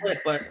saw the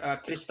clip, but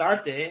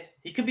Cristante,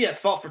 he could be at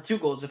fault for 2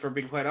 goals if we're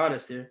being quite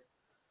honest here.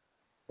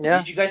 Yeah.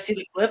 Did you guys see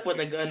the clip when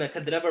the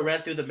Kadreva ran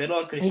through the middle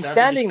and Cristante He's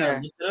standing just there. kind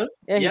of looked at him?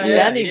 Yeah, he's Yeah,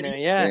 standing he there.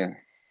 didn't- Yeah. Yeah.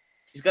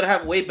 He's got to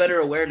have way better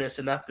awareness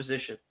in that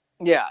position.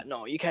 Yeah.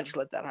 No, you can't just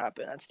let that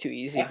happen. That's too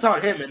easy. That's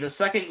on him. And the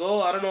second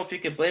goal, I don't know if you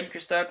can blame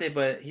Cristante,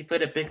 but he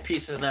played a big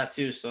piece in that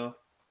too. So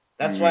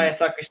that's why I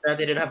thought Cristante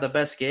didn't have the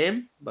best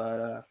game.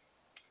 But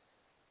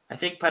I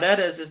think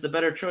Paredes is the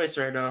better choice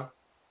right now.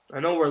 I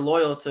know we're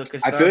loyal to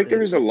Cristante. I feel like there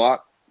was a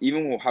lot,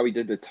 even how he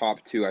did the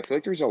top two. I feel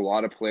like there was a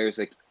lot of players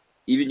like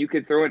even you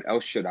could throw an El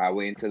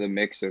Shaarawy into the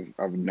mix of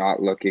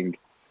not looking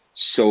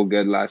so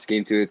good last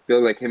game too. I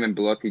feel like him and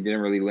Belotti didn't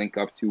really link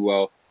up too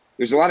well.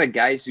 There's a lot of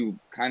guys who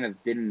kind of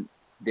didn't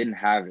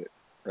have it,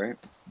 right?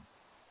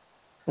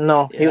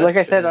 No, Yeah, he like I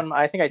that's said fair.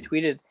 I think I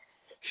tweeted,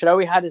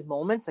 Shaarawy had his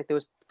moments. Like there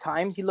was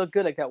times he looked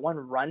good. Like that one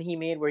run he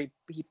made where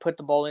he put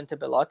the ball into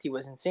Belotti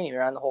was insane. He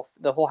ran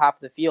the whole half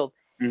of the field.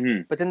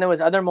 Mm-hmm. But then there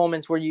was other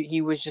moments where he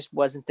was just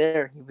wasn't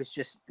there. He was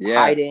just Yeah.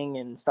 hiding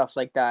and stuff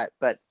like that.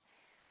 But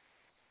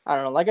I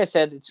don't know. Like I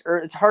said,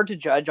 it's hard to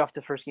judge off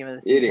the first game of the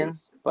It season.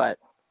 is. But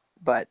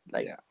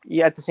like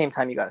yeah, at the same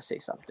time you got to say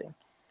something.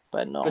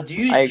 But no, But I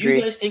do agree.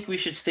 you guys think we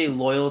should stay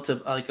loyal to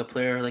like a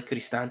player like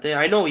Cristante?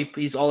 I know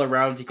he's all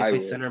around. He can I play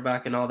would. center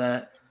back and all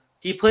that.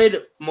 He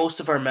played most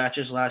of our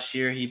matches last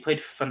year. He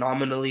played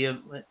phenomenally.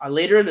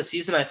 Later in the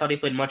season, I thought he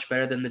played much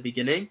better than the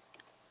beginning.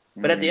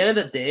 But at the end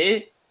of the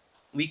day,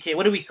 we came.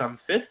 What did we come?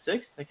 5th,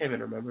 6th? I can't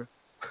even remember.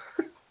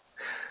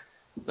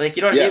 Like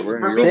you know what Yeah, I mean? we're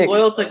in We're Europe. being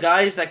loyal to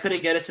guys that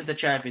couldn't get us into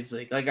Champions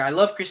League. Like I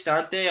love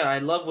Cristante. I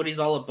love what he's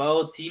all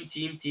about.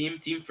 Team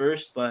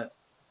first. But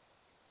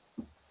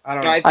I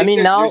don't know. I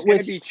mean, now there's gonna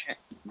with- be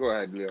go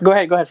ahead, Leo. Go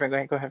ahead,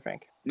 Frank. Go ahead,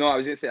 Frank. No, I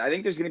was gonna say I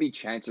think there's gonna be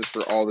chances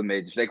for all the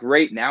mids. Like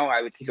right now,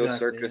 I would still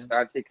Exactly,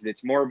 start Cristante because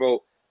it's more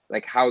about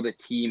like how the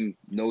team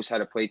knows how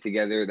to play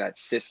together. That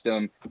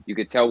system, you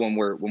could tell when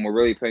we're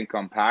really playing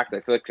compact.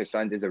 I feel like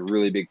Cristante is a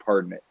really big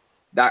part in it.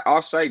 That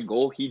offside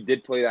goal, he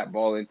did play that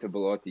ball into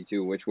Belotti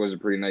too, which was a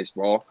pretty nice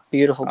ball.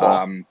 Beautiful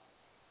ball.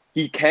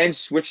 He can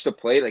switch the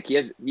play. Like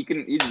he's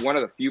one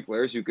of the few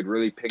players who could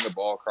really ping a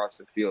ball across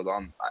the field.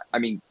 I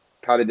mean,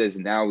 Paredes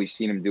now we've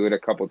seen him do it a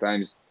couple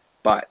times,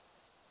 but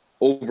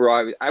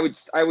overall, I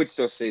would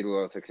still say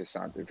loyal to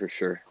Cristante for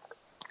sure.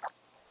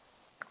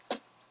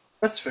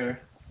 That's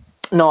fair.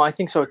 No, I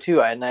think so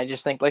too. And I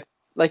just think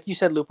like you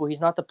said, Lupo, he's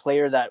not the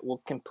player that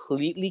will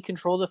completely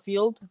control the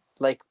field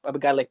like a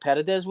guy like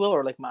Paredes will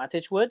or like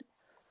Matic would.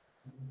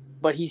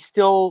 But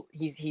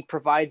he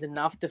provides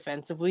enough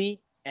defensively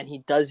and he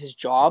does his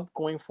job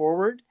going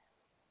forward.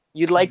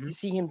 You'd like to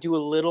see him do a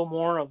little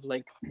more of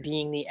like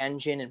being the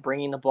engine and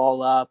bringing the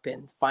ball up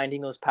and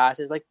finding those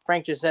passes. Like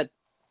Frank just said,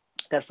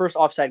 that first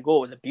offside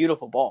goal was a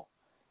beautiful ball.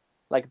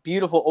 Like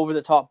beautiful over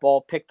the top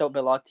ball, picked out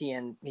Belotti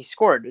and he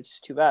scored. It's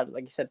too bad.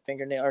 Like you said,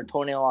 fingernail or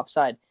toenail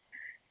offside.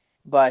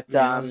 But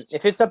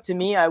if it's up to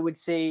me, I would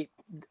say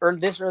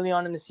this early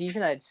on in the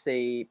season, I'd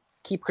say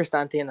keep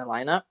Cristante in the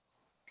lineup.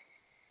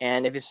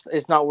 And if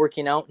it's not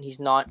working out and he's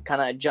not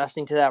kind of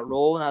adjusting to that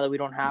role now that we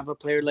don't have a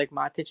player like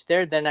Matic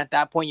there, then at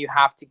that point you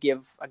have to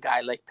give a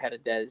guy like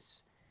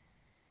Paredes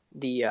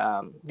the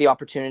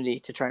opportunity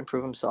to try and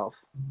prove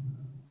himself.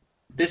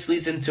 This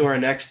leads into our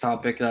next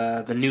topic,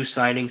 the new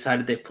signings. How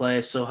did they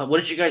play? So what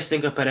did you guys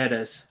think of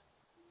Paredes?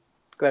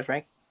 Go ahead,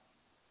 Frank.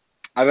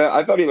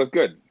 I thought he looked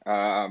good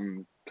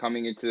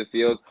coming into the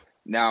field.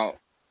 Now,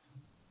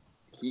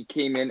 he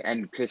came in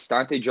and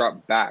Cristante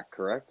dropped back,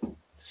 correct?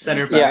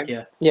 Center back,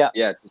 yeah.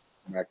 Yeah,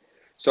 back.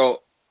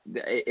 So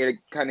it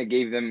kind of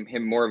gave him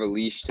more of a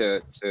leash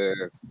to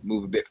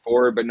move a bit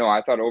forward. But no,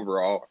 I thought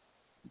overall,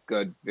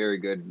 good, very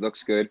good,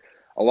 looks good.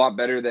 A lot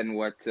better than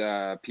what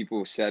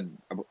people said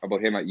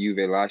about him at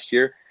Juve last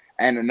year.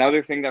 And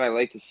another thing that I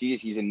like to see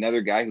is he's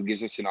another guy who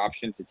gives us an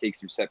option to take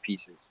some set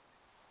pieces.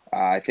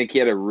 I think he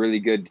had a really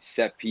good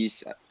set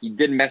piece. He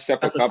did mess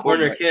up a couple.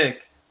 Corner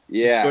kick.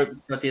 Yeah. He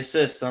got the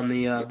assist on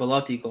the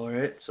Belotti goal,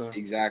 right? So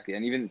Exactly.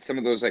 And even some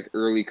of those like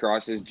early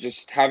crosses,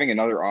 just having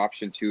another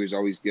option too is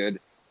always good.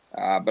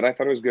 But I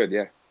thought it was good,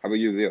 yeah. How about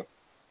you, Leo?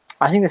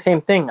 I think the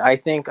same thing. I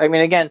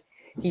mean, again,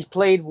 he's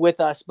played with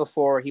us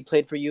before. He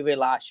played for Juve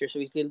last year, so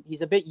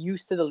he's a bit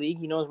used to the league.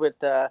 He knows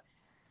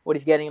what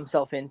he's getting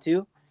himself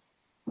into.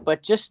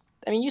 But just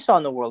I mean, you saw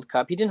in the World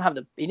Cup, he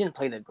didn't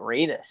play the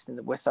greatest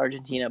with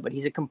Argentina, but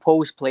he's a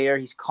composed player.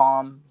 He's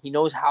calm. He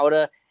knows how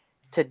to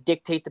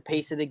dictate the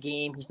pace of the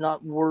game. He's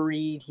not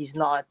worried. He's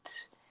not.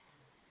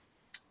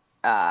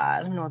 I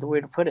don't know the way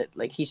to put it.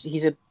 Like he's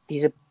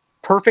a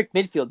perfect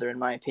midfielder in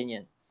my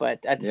opinion.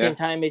 But at the same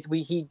time,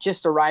 he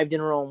just arrived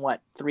in Rome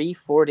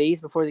 3-4 days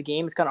before the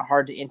game. It's kind of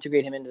hard to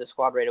integrate him into the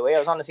squad right away. I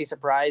was honestly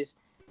surprised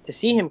to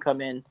see him come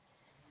in,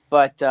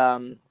 but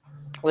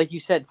like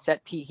you said,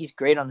 he's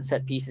great on the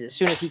set pieces. As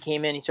soon as he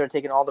came in, he started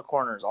taking all the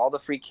corners, all the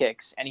free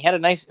kicks, and he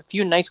had a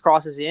few nice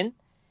crosses in.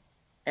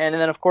 And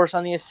then, of course,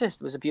 on the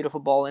assist, it was a beautiful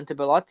ball into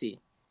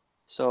Belotti.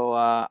 So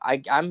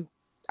I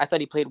thought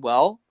he played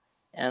well,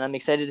 and I'm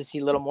excited to see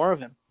a little more of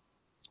him.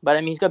 But,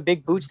 I mean, he's got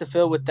big boots to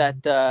fill with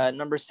that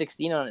number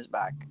 16 on his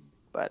back.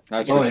 But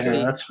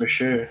that's for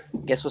sure.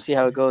 Guess we'll see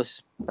how it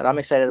goes. But I'm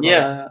excited about it.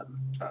 Yeah,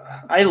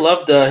 I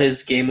loved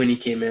his game when he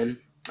came in.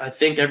 I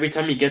think every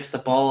time he gets the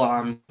ball,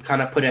 I'm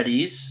kind of put at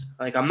ease.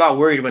 Like, I'm not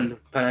worried when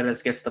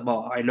Paredes gets the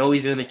ball. I know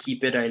he's going to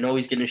keep it. I know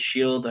he's going to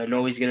shield. I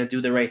know he's going to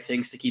do the right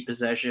things to keep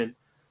possession.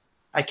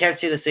 I can't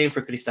say the same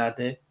for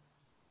Cristante.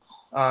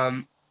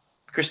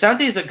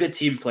 Cristante is a good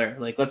team player.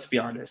 Like, let's be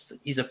honest.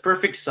 He's a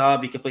perfect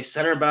sub. He can play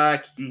center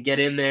back. He can get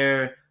in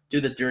there,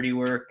 do the dirty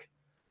work.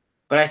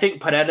 But I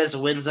think Paredes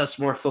wins us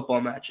more football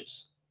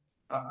matches.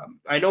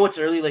 I know it's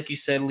early, like you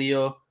said,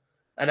 Leo,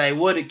 and I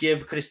would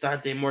give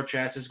Cristante more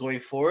chances going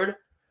forward.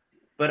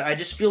 But I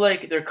just feel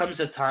like there comes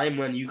a time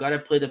when you got to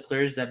play the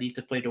players that need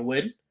to play to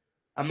win.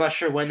 I'm not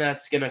sure when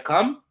that's going to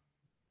come.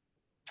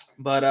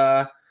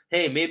 But,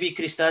 hey, maybe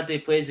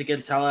Cristante plays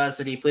against Hellas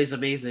and he plays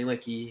amazing.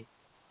 Like, he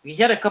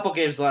had a couple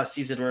games last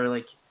season where,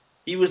 like,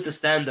 he was the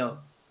standout.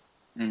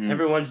 Mm-hmm.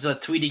 Everyone's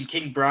tweeting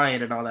King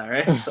Brian and all that,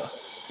 right? So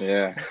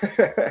yeah.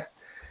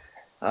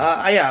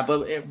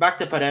 But back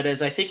to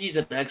Paredes, I think he's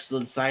an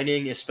excellent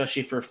signing,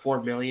 especially for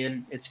 $4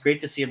 million. It's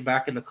great to see him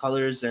back in the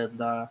colors, and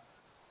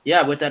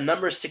with that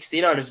number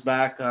 16 on his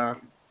back,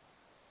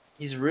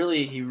 he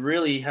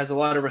really has a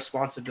lot of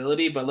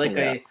responsibility. But like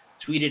I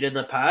tweeted in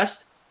the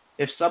past,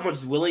 if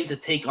someone's willing to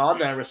take on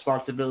that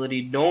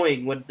responsibility,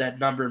 knowing what that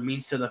number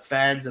means to the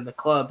fans and the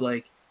club,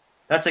 like,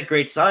 that's a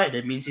great sign.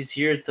 It means he's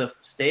here to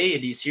stay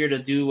and he's here to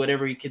do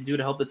whatever he can do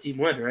to help the team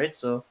win, right?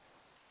 So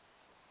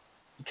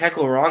you can't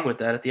go wrong with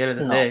that at the end of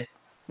the day.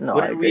 No,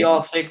 what did we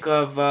all think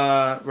of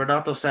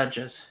Renato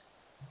Sanchez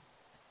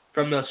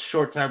from the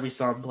short time we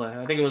saw him play?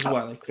 I think it was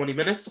 20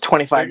 minutes?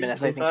 25 minutes,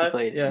 25? I think he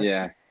played.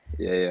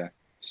 Yeah.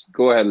 Just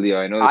go ahead, Leo.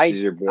 I know this is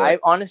your boy. I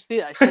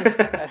honestly, since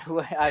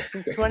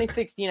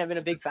 2016, I've been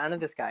a big fan of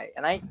this guy.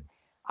 And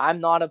I'm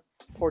not a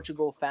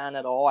Portugal fan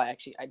at all. I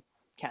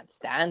can't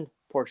stand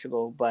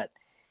Portugal. But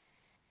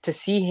to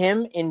see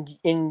him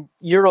in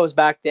Euros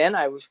back then,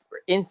 I was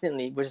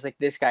instantly like,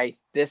 this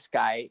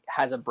guy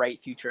has a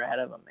bright future ahead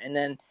of him. And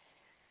then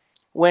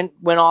went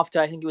off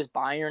to, I think it was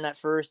Bayern at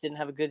first, didn't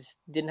have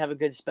a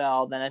good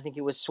spell. Then I think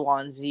it was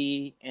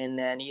Swansea, and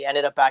then he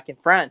ended up back in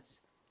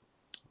France.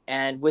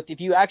 And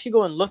if you actually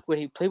go and look when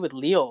he played with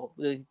Lille,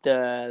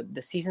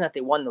 the season that they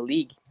won the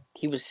league,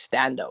 he was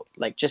standout,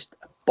 like just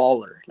a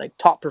baller, like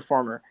top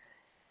performer.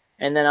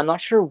 And then I'm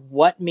not sure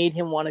what made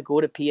him want to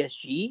go to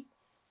PSG,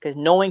 because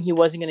knowing he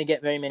wasn't going to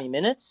get very many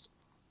minutes,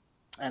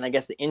 and I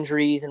guess the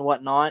injuries and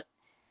whatnot,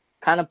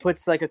 kind of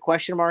puts like a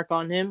question mark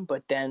on him.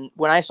 But then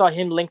when I saw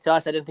him linked to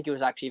us, I didn't think it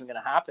was actually even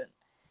going to happen.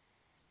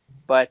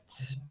 But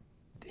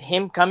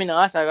him coming to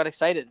us, I got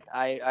excited.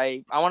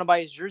 I want to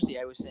buy his jersey,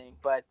 I was saying.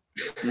 But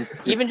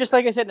even just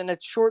like I said, in a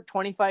short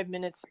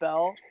 25-minute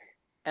spell,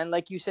 and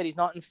like you said, he's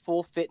not in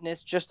full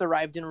fitness, just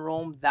arrived in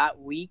Rome that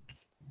week.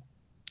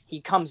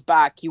 He comes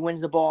back. He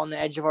wins the ball on the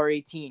edge of our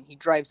 18. He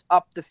drives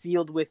up the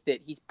field with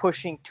it. He's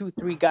pushing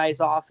 2-3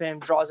 guys off him,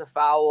 draws a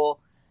foul.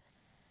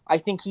 I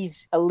think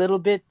he's a little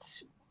bit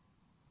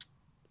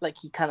like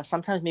he kind of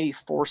sometimes maybe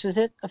forces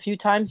it a few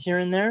times here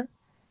and there.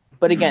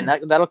 But again,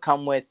 that'll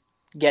come with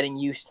getting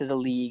used to the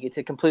league.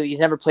 He's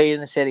never played in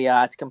the Serie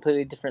A. It's a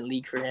completely different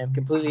league for him,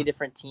 completely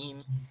different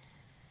team.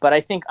 But I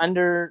think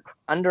under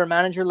a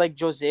manager like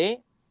Jose,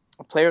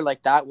 a player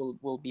like that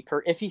will be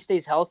if he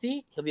stays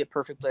healthy, he'll be a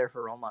perfect player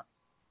for Roma.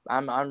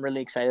 I'm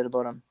really excited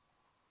about him.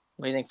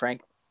 What do you think,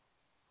 Frank?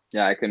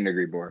 Yeah, I couldn't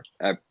agree more.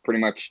 I pretty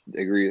much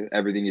agree with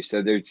everything you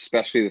said there,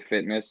 especially the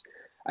fitness.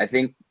 I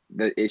think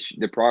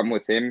the problem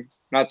with him,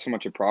 not so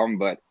much a problem,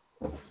 but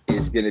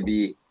is going to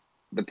be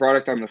the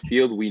product on the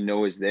field we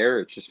know is there.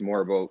 It's just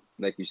more about,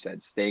 like you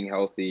said, staying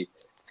healthy.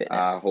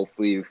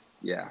 Hopefully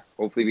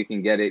we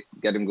can get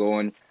him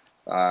going.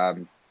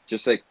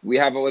 Just like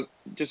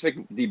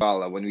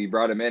Dybala, when we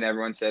brought him in,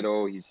 everyone said,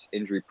 "Oh, he's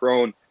injury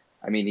prone."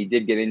 I mean, he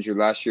did get injured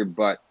last year,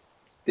 but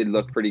did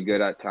look pretty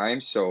good at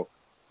times. So,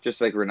 just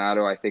like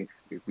Renato, I think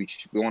we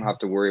won't have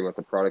to worry about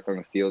the product on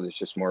the field. It's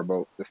just more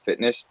about the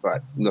fitness.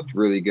 But looked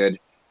really good.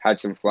 Had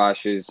some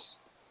flashes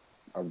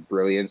of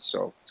brilliance.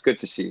 So it's good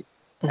to see.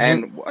 Mm-hmm.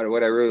 And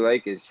what I really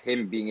like is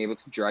him being able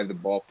to drive the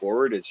ball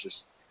forward. It's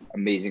just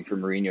amazing for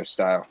Mourinho's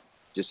style.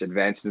 Just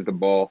advances the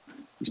ball.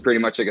 He's pretty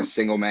much like a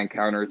single-man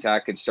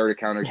counterattack. Could start a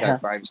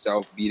counterattack by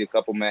himself, beat a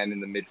couple men in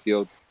the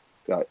midfield.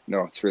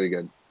 No, it's really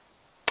good.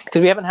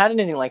 Because we haven't had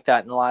anything like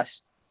that in the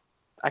last.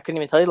 I couldn't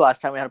even tell you the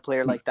last time we had a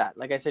player like that.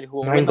 Like I said, who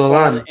will win the ball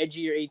on the edge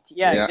of your 18.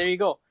 Yeah, there you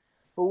go.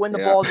 Who will win the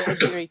ball on the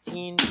edge of your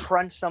 18,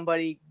 crunch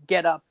somebody,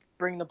 get up,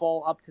 bring the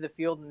ball up to the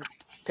field, and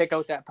pick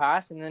out that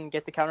pass, and then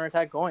get the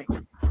counterattack going.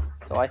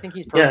 So I think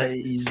he's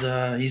perfect.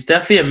 Yeah, he's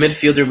definitely a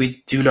midfielder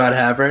we do not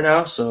have right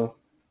now. So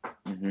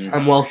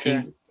I'm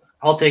welcome. Sure.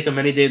 I'll take him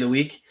any day of the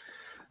week.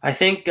 I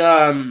think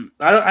I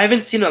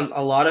haven't seen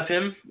a lot of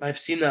him. I've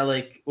seen that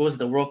what was it,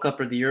 the World Cup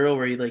or the Euro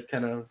where he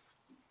kind of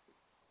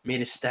made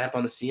his stamp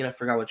on the scene. I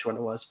forgot which one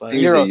it was, but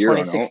Euro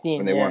 2016,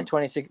 when they won.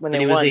 When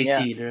he was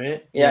 18,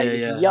 right? Yeah, he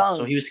was young.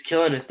 So he was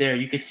killing it there.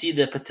 You could see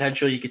the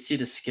potential. You could see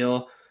the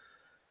skill.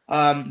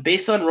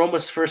 Based on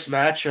Roma's first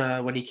match,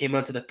 when he came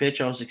onto the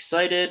pitch, I was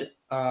excited.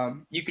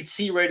 You could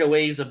see right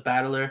away he's a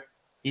battler.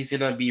 He's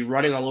gonna be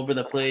running all over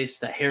the place,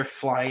 the hair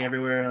flying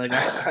everywhere.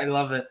 I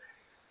love it.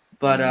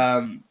 But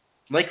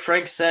like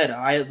Frank said,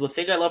 the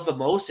thing I love the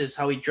most is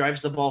how he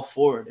drives the ball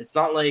forward. It's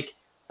not like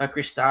a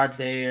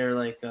Cristante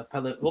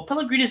or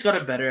Pellegrini's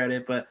gotten better at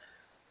it, but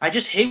I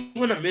just hate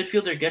when a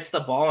midfielder gets the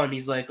ball and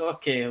he's like,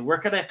 okay, where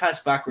can I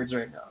pass backwards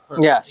right now?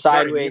 Yeah,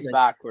 sideways,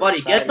 backwards.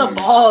 Buddy, get the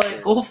ball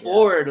and go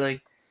forward. And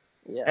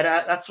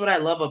that's what I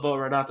love about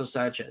Renato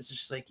Sanchez.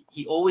 It's just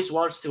he always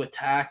wants to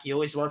attack. He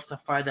always wants to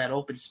find that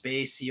open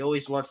space. He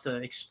always wants to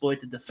exploit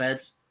the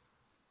defense.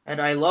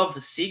 And I love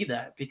to see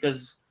that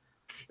because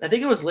I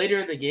think it was later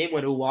in the game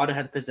when Uwada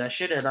had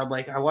possession, and I'm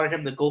I wanted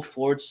him to go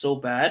forward so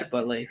bad,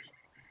 but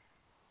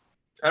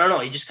I don't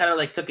know. He just kind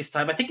of took his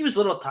time. I think he was a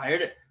little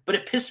tired, but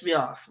it pissed me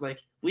off.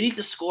 We need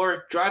to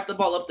score, drive the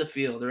ball up the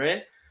field,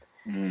 right?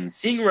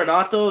 Seeing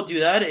Renato do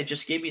that, it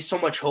just gave me so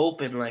much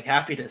hope and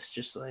happiness.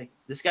 Just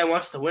this guy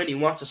wants to win, he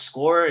wants to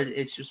score.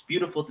 It's just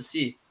beautiful to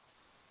see.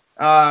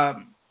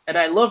 And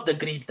I love the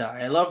grinta.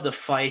 I love the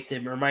fight.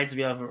 It reminds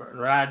me of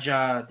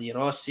Raja, Di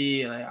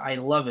Rossi. I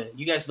love it.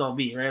 You guys know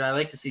me, right? I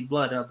like to see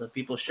blood on the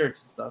people's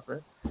shirts and stuff,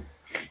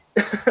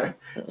 right?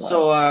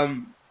 So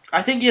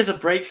I think he has a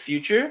bright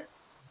future.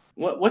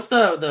 What's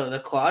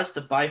the clause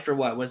to buy for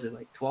what? Was it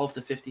 12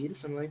 to 15,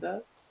 something like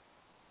that?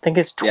 I think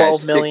it's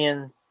 12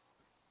 million.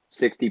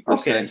 60%.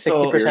 Okay,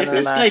 so 60% if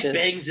this guy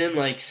bangs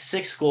in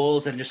 6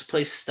 goals and just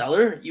plays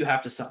stellar, you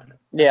have to sign him.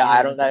 Yeah,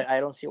 I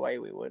don't see why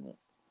we wouldn't.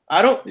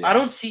 I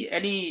don't see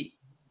any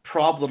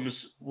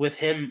problems with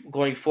him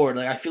going forward.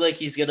 I feel like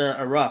he's gonna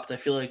erupt. I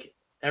feel like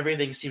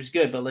everything seems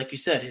good, but like you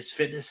said, his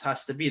fitness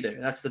has to be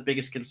there. That's the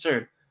biggest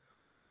concern.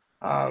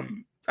 I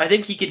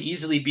think he could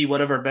easily be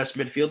one of our best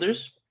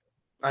midfielders.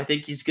 I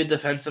think he's good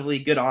defensively,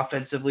 good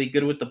offensively,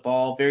 good with the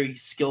ball, very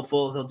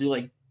skillful. He'll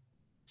do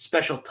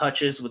special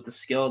touches with the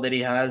skill that he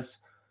has.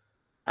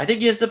 I think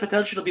he has the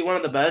potential to be one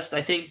of the best.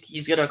 I think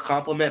he's gonna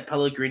complement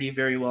Pellegrini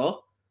very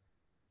well.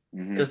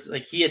 Because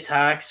he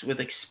attacks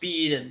with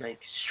speed and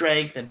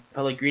strength, and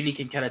Pellegrini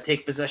can kind of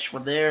take possession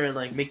from there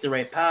and make the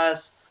right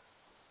pass.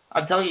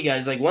 I'm telling you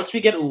guys, once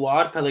we get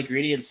Uwad,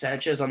 Pellegrini, and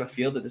Sanchez on the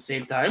field at the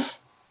same time,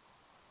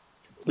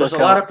 there's a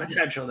lot of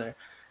potential there.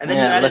 And then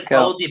you added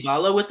Paulo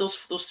Dybala with those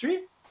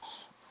 3.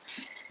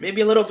 Maybe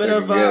a little bit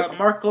of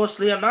Marcos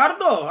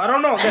Leonardo. I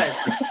don't know,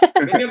 guys.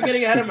 Maybe I'm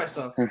getting ahead of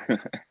myself.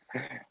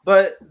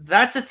 But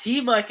that's a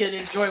team I can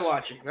enjoy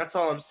watching. That's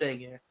all I'm saying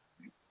here.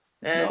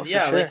 And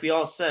like we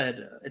all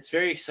said, it's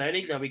very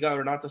exciting that we got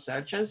Renato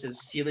Sanchez.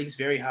 His ceiling's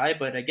very high,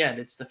 but again,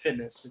 it's the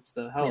fitness, it's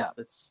the health.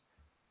 Yeah.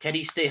 Can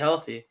he stay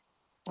healthy?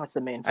 That's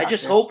the main factor. I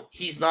just hope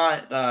he's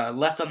not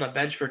left on the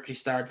bench for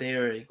Cristante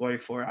or going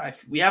for it.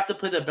 We have to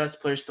play the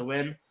best players to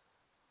win.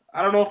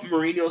 I don't know if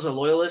Mourinho's a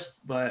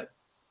loyalist, but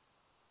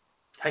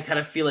I kind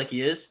of feel like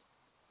he is.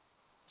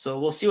 So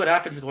we'll see what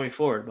happens going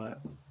forward.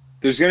 But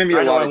there's going to be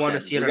a lot of I want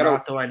to see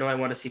Renato. I know I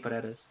want to see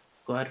Paredes.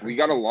 Go ahead. We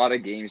got a lot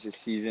of games this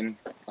season.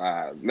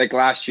 Like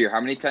last year,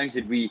 how many times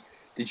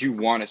did you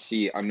want to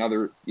see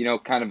another,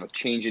 kind of a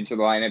change into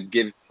the lineup,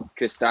 give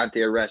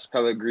Cristante a rest,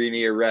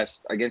 Pellegrini a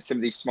rest against some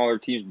of these smaller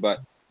teams, but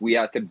we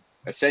had to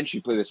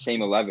essentially play the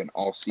same 11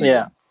 all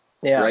season.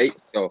 Yeah. Right?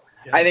 So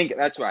I think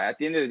that's why at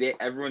the end of the day,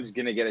 everyone's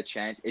going to get a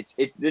chance.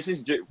 This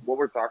is what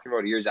we're talking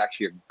about here is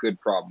actually a good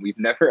problem. We've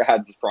never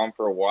had this problem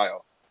for a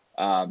while.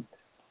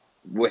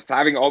 With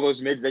having all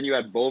those mids, then you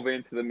add Bova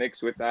into the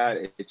mix with that.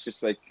 It's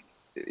just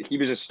he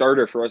was a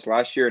starter for us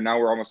last year, and now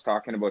we're almost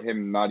talking about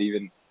him not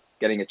even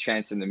getting a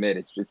chance in the mid.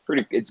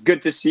 It's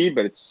good to see,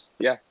 but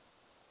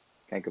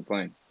can't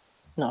complain.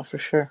 No, for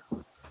sure.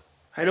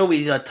 I know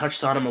we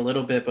touched on him a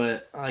little bit,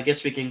 but I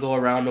guess we can go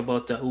around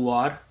about the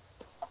Uwad.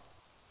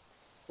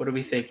 What are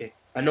we thinking?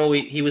 I know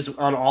he was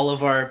on all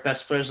of our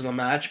best players in the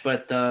match,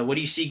 but what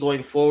do you see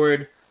going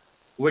forward?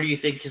 Where do you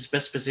think his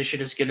best position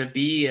is going to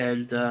be,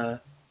 and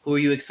who are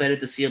you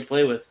excited to see him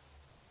play with?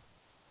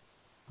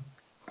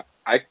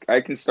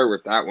 I can start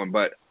with that one,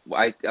 but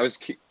it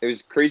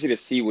was crazy to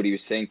see what he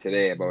was saying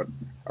today about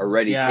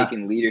already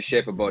taking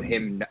leadership, about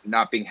him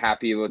not being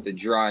happy about the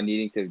draw,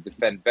 needing to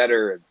defend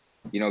better,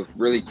 and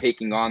really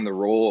taking on the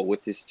role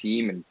with his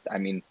team, and I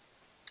mean,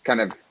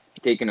 kind of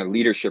taking a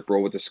leadership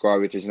role with the squad,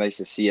 which is nice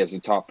to see as a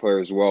top player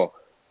as well.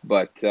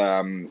 But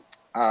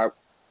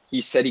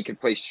he said he could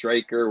play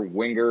striker,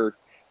 winger.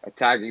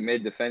 attacking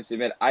mid, defensive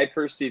mid. I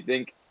personally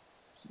think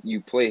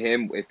you play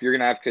him if you're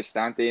gonna have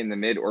Cristante in the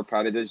mid or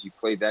Paredes. You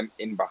play them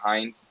in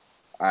behind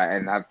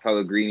and have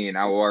Pellegrini and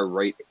Aouar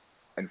right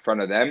in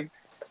front of them.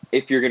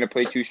 If you're gonna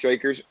play two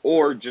strikers,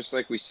 or just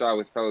like we saw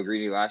with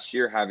Pellegrini last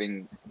year,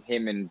 having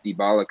him and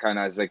Dybala kind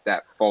of as like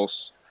that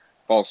false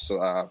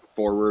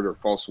forward or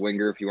false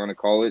winger, if you want to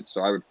call it.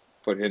 So I would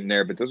put him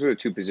there. But those are the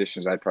two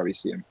positions I'd probably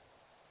see him.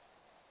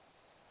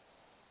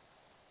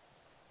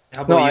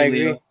 How No, about I you,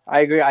 agree. Leo? I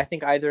agree. I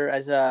think either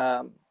as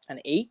an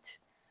 8,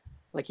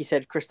 like you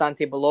said,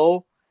 Cristante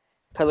below,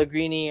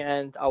 Pellegrini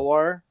and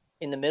Awar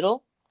in the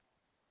middle.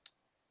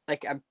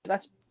 Like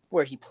that's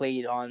where he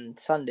played on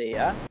Sunday,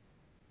 yeah.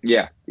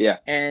 Yeah.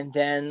 And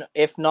then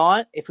if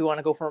not, if we want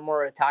to go for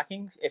more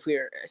attacking, if we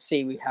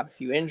say we have a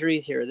few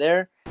injuries here or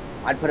there,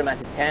 I'd put him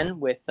as a 10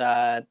 with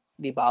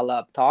Dybala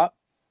up top.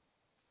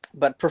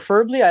 But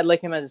preferably, I'd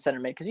like him as a center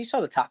mid because you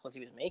saw the tackles he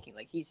was making.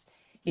 Like he's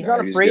not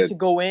He was afraid good. to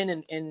go in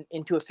and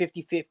into a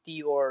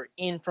 50-50 or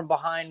in from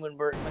behind when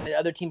the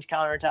other team's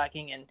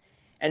counterattacking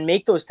and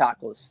make those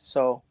tackles.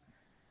 So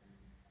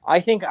I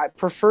think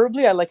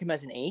preferably I like him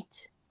as an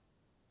 8,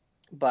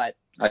 but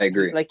I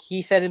agree. like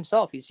he said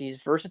himself, he's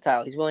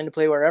versatile. He's willing to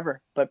play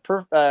wherever. But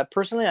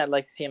personally, I'd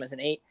like to see him as an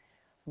 8.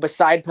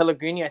 Beside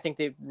Pellegrini, I think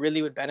they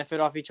really would benefit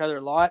off each other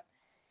a lot.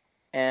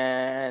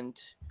 And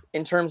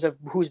in terms of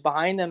who's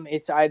behind them,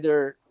 it's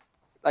either,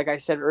 like I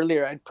said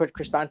earlier, I'd put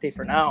Cristante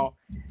for now.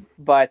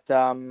 But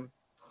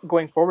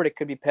going forward, it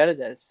could be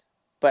Paredes.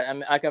 But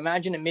I can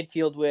imagine a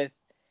midfield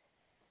with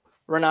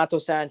Renato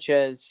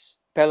Sanchez,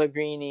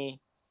 Pellegrini,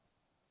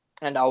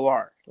 and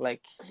Aouar.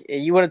 Like,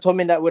 you would have told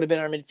me that would have been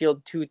our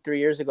midfield 2-3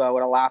 years ago, I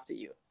would have laughed at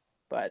you.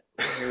 But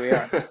here we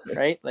are,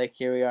 right? Like,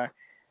 here we are.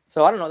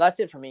 So, I don't know. That's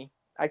it for me.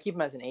 I'd keep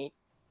him as an 8.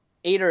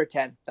 8 or a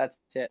 10. That's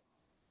it.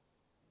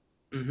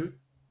 Mm-hmm.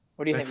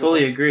 What do you I think?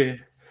 fully agree.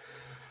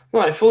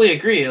 Well, I fully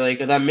agree. Like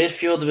that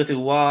midfield with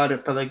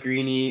Uwad,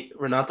 Pellegrini,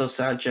 Renato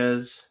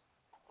Sanchez.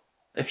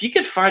 If you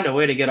could find a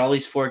way to get all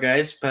these four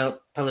guys,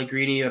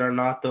 Pellegrini,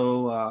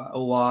 Renato,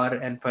 Uwad,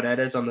 and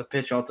Paredes on the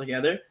pitch all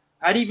together,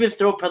 I'd even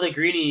throw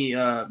Pellegrini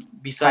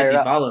beside Higher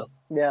up. Dybala.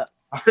 Yeah.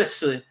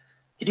 Honestly,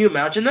 can you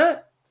imagine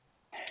that?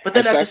 But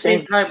then It's at the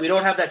same actually time, we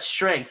don't have that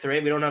strength,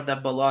 right? We don't have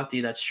that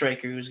Belotti, that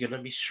striker who's gonna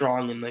be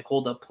strong and like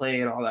hold up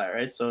play and all that,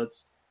 right? So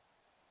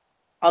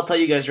I'll tell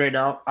you guys right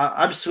now,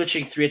 I'm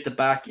switching 3 at the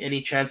back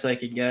any chance I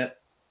can get.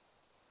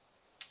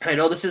 I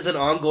know this is an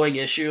ongoing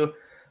issue.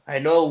 I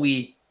know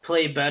we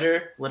play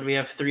better when we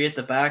have 3 at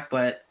the back,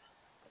 but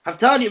I'm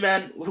telling you,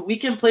 man, we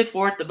can play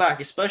 4 at the back,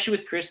 especially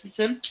with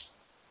Christensen,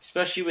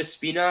 especially with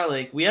Spina.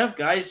 Like, we have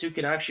guys who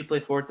can actually play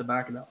 4 at the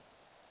back now.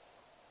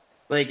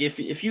 Like,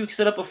 if you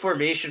set up a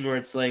formation where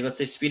it's like, let's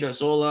say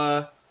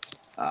Spinazzola,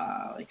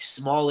 like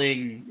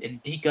Smalling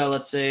and Dika,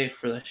 let's say,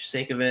 for the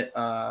sake of it,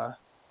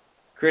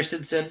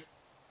 Christensen,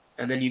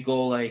 and then you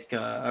go like,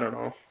 I don't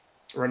know,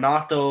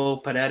 Renato,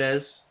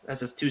 Paredes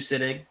as a 2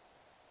 sitting.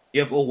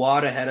 You have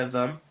Owad ahead of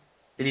them.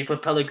 Then you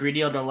put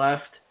Pellegrini on the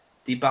left,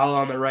 Dybala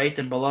on the right,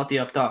 and Belotti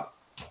up top.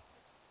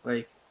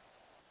 Like,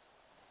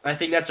 I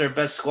think that's our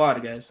best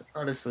squad, guys,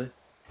 honestly.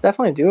 It's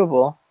definitely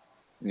doable.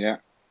 yeah.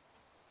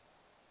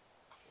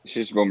 It's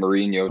just about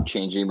Mourinho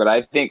changing, but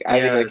I think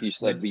like you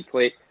said,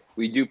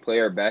 we do play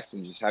our best,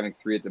 and just having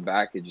 3 at the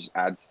back, it just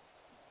adds,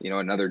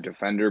 another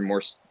defender,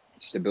 more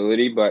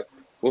stability. But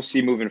we'll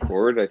see moving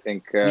forward. I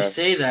think we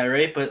say that,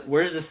 right? But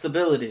where's the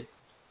stability?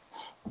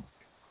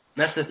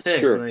 That's the thing.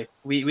 True. Like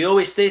we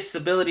always say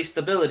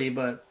stability,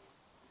 but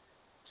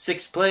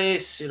 6th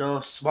place,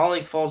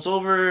 Smalling falls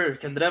over,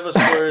 Kendreva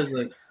scores.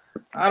 Like,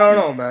 I don't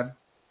know, man.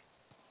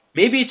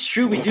 Maybe it's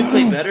true we do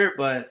play better,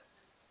 but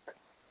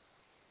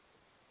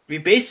we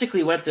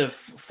basically went to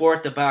 4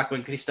 at the back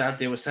when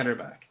Cristante was center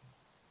back.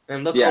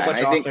 And look how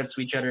much offense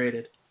we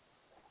generated.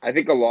 I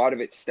think a lot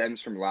of it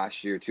stems from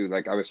last year, too.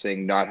 Like I was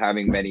saying, not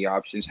having many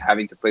options,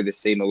 having to play the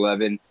same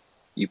 11.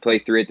 You play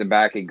 3 at the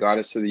back. It got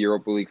us to the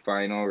Europa League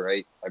final,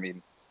 right? I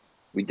mean,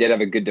 we did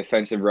have a good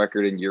defensive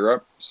record in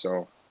Europe.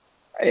 So,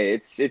 hey,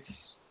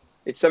 it's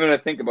something to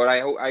think about.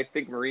 I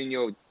think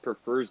Mourinho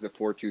prefers the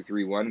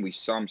 4-2-3-1. We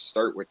saw him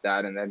start with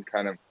that and then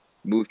kind of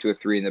move to a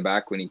 3 in the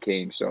back when he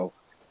came. So,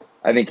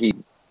 I think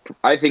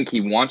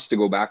he wants to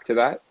go back to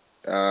that,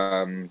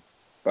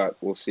 but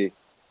we'll see.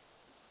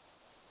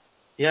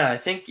 Yeah, I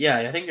think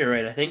you're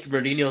right. I think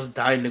Mourinho's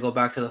dying to go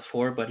back to the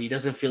 4, but he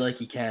doesn't feel like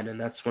he can,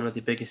 and that's one of the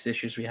biggest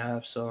issues we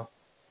have. So,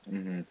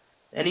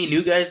 Any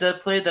new guys that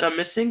played that I'm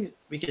missing?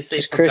 We could say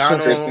Just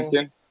Pagano.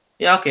 Christensen.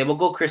 Yeah, okay, we'll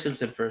go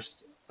Christensen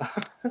first.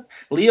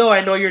 Leo,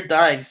 I know you're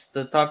dying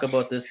to talk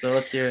about this, so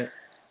let's hear it.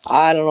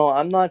 I don't know.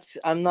 I'm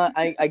not.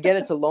 I get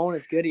it's a loan.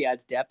 It's good. He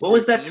adds depth. What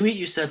was that tweet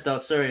you sent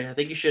out? Sorry, I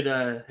think you should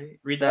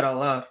read that out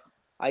loud.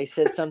 I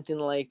said something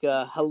like,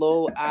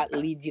 "Hello at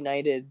Leeds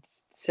United.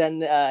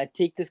 Send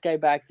take this guy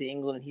back to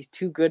England. He's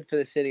too good for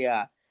the City."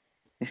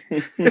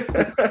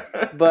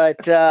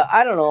 But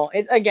I don't know.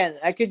 It's again,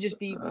 I could just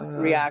be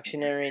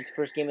reactionary. It's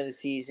first game of the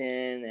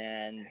season,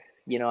 and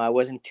I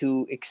wasn't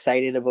too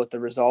excited about the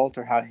result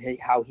or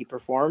how he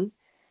performed.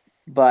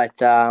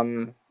 But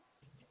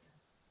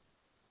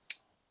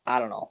I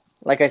don't know.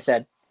 Like I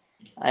said,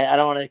 I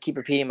don't want to keep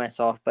repeating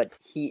myself, but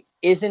he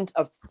isn't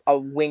a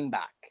wing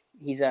back.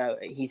 He's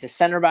a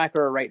center back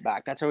or a right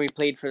back. That's how he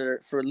played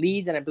for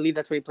Leeds, and I believe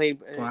that's what he played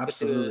Oh, with the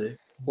absolutely.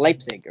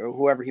 Leipzig or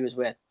whoever he was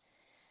with.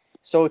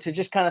 So to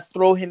just kind of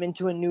throw him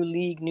into a new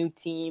league, new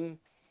team,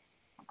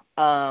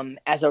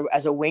 as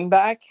a wing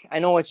back, I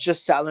know it's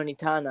just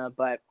Salernitana,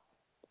 but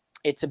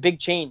it's a big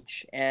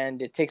change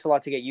and it takes a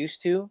lot to get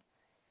used to.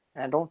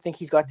 And I don't think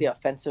he's got the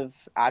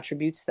offensive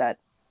attributes that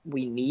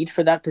we need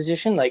for that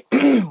position. Like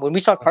when we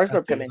saw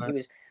Karsdorp come in, he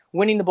was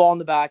winning the ball in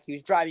the back, he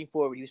was driving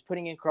forward, he was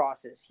putting in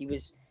crosses. He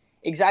was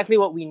exactly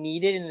what we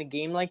needed in a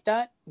game like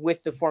that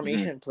with the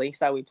formation and place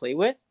that we play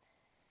with.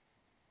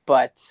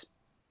 But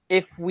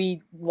if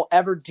we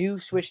ever do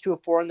switch to a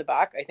 4 in the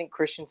back, I think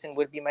Christensen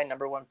would be my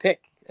number one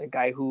pick. A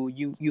guy who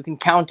you can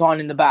count on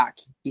in the back.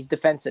 He's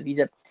defensive.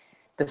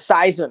 The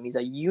size of him. He's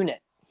a unit.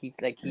 He's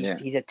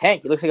a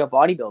tank. He looks like a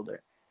bodybuilder.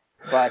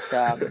 But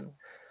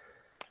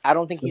I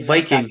don't think he's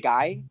that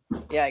guy.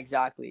 Yeah,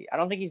 exactly. I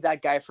don't think he's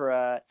that guy for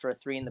a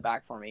 3 in the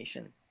back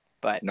formation.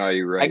 But no,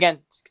 you're right. Again,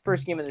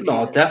 first game of the season.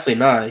 No, definitely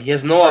not. He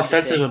has no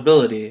offensive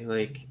ability.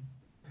 Like,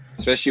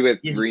 especially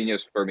with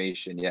Mourinho's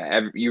formation.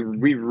 Yeah, we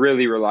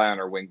really rely on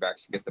our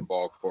wingbacks to get the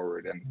ball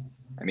forward. And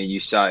I mean,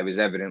 you saw it was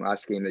evident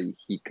last game that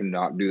he could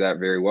not do that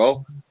very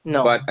well.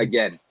 No, but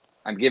again,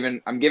 I'm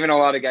giving a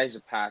lot of guys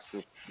a pass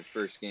the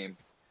first game.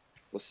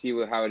 We'll see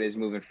how it is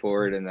moving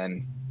forward, and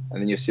then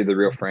you'll see the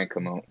real Frank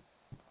come out.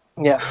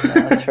 Yeah,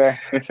 that's fair.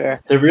 That's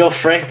fair. The real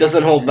Frank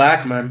doesn't hold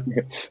back, man.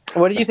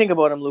 What do you think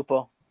about him,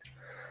 Lupo?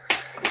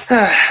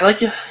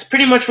 Like, it's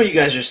pretty much what you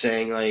guys are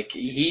saying. Like,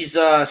 he's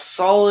a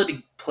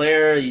solid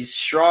player. He's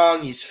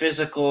strong. He's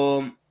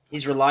physical.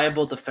 He's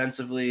reliable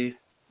defensively,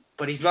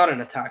 but he's not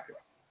an attacker.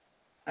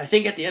 I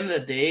think at the end of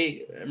the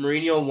day,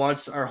 Mourinho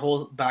wants our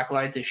whole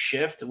backline to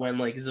shift when,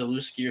 like,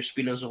 Zalewski or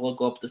Spinazzola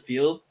go up the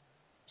field.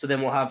 So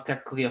then we'll have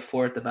technically a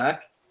 4 at the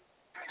back.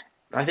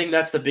 I think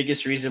that's the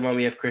biggest reason why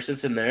we have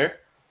Christensen there.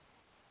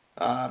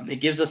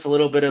 It gives us a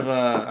little bit of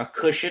a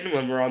cushion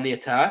when we're on the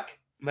attack.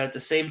 But at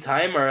the same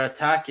time, our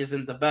attack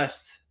isn't the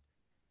best.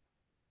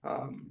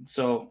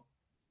 So,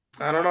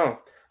 I don't know.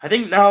 I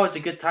think now is a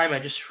good time. I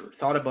just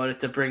thought about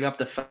it to bring up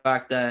the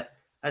fact that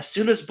as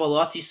soon as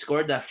Belotti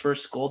scored that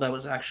first goal that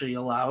was actually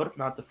allowed,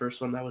 not the first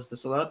one that was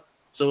disallowed,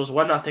 so it was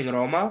 1-0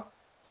 Roma,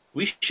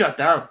 we shut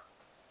down.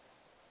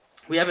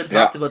 We haven't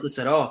talked about this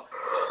at all.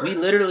 We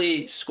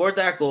literally scored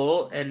that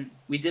goal, and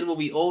we did what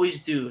we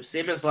always do,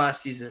 same as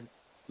last season.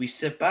 We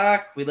sit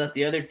back, we let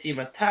the other team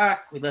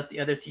attack, we let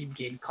the other team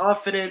gain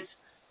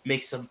confidence,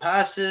 make some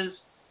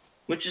passes,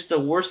 which is the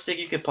worst thing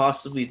you could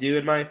possibly do,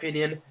 in my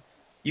opinion.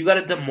 You got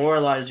to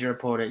demoralize your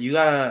opponent. You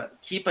got to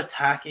keep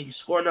attacking,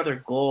 score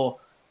another goal.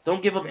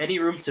 Don't give them any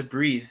room to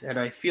breathe. And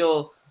I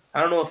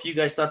don't know if you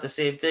guys thought the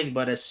same thing,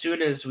 but as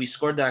soon as we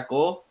scored that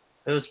goal,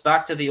 it was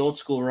back to the old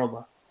school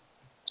Roma.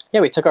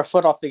 Yeah, we took our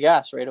foot off the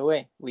gas right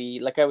away. We,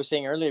 like I was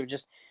saying earlier,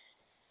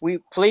 we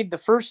played the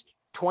first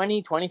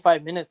 20,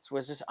 25 minutes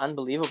was just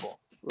unbelievable.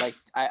 Like,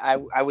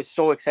 I was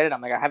so excited.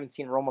 I'm like, I haven't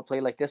seen Roma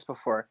play like this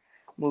before.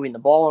 Moving the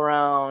ball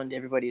around,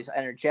 everybody was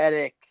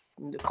energetic.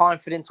 The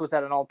confidence was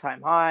at an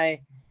all-time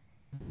high.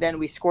 Then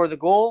we score the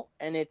goal,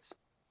 and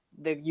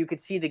you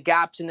could see the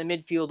gaps in the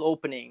midfield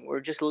opening. We're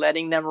just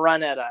letting them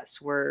run at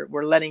us. We're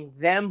letting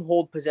them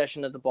hold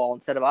possession of the ball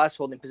instead of us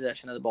holding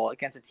possession of the ball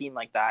against a team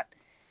like that.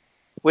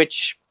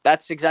 Which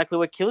that's exactly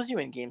what kills you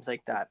in games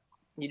like that.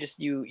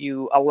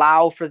 You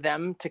allow for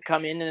them to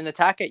come in and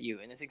attack at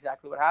you, and it's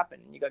exactly what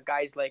happened. You got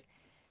guys like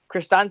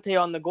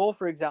Cristante on the goal,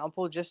 for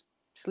example, just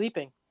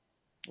sleeping.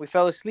 We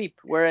fell asleep.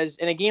 Whereas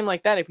in a game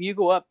like that, if you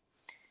go up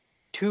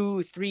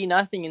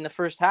 2-3-0 in the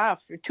first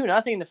half, or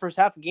 2-0 in the first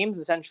half, the game's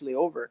essentially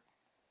over.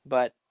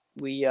 But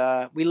we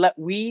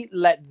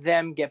let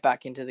them get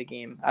back into the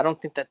game. I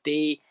don't think that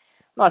I'm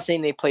not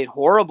saying they played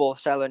horrible,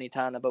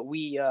 Salernitana, but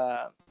we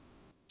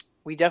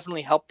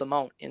definitely helped them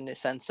out in the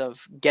sense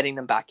of getting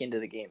them back into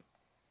the game.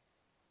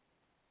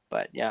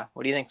 But yeah,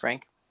 what do you think,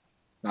 Frank?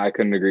 I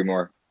couldn't agree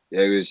more.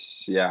 It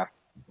was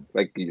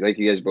like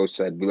you guys both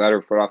said, we let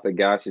our foot off the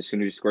gas as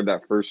soon as we scored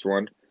that first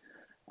one.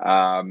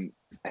 And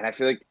I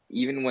feel like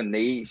even when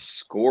they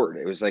scored,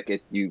 it was like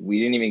we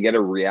didn't even get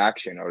a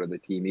reaction out of the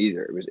team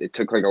either. It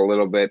took like a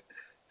little bit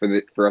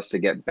for us to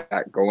get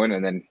back going,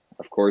 and then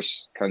of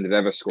course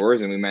Candideva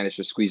scores, and we managed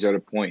to squeeze out a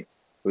point.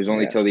 It was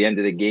only till the end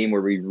of the game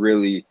where we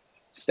really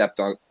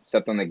stepped on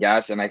the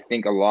gas, and I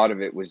think a lot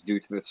of it was due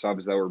to the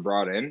subs that were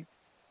brought in.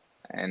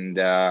 And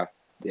no,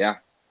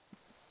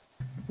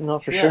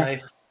 for sure.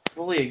 I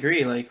fully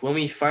agree. Like, when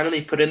we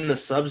finally put in the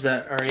subs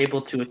that are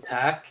able to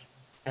attack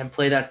and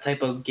play that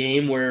type of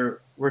game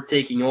where we're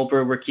taking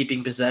over, we're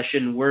keeping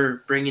possession, we're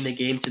bringing the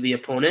game to the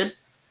opponent,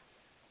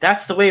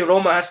 that's the way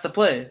Roma has to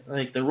play.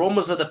 Like, the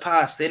Romas of the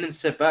past, they didn't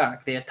sit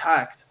back. They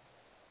attacked.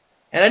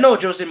 And I know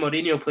Jose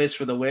Mourinho plays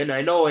for the win.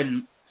 I know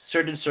in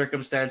certain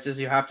circumstances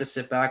you have to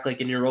sit back, like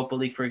in Europa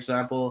League, for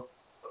example,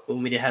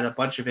 when we had a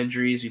bunch of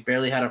injuries, we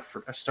barely had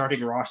a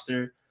starting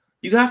roster.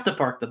 You have to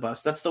park the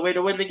bus. That's the way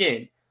to win the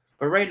game.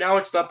 But right now,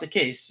 it's not the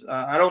case.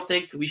 I don't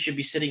think we should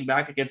be sitting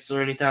back against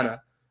Salernitana.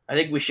 I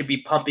think we should be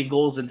pumping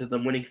goals into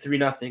them, winning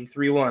 3-0,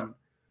 3-1.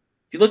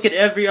 If you look at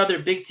every other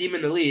big team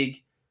in the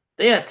league,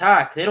 they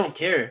attack. They don't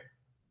care.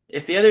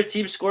 If the other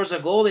team scores a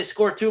goal, they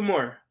score 2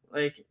 more.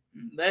 Like,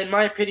 in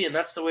my opinion,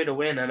 that's the way to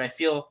win. And I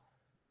feel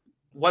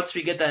once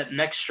we get that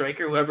next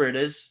striker, whoever it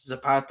is,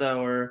 Zapata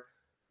or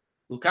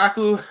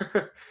Lukaku,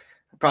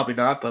 probably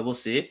not, but we'll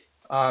see.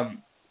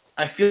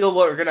 I feel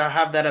we're going to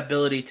have that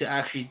ability to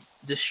actually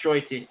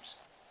destroy teams.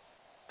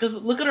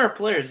 Because look at our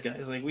players,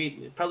 guys. Like,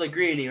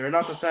 Pellegrini,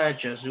 Renato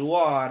Sanchez,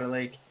 Uwar,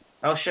 like,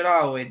 El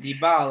Shaarawy,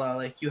 Dybala.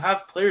 Like, you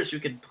have players who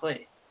can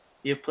play.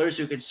 You have players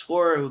who can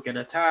score, who can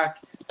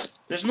attack.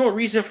 There's no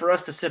reason for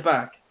us to sit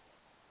back.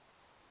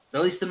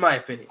 At least in my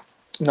opinion.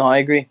 No, I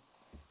agree.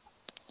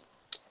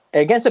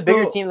 Against a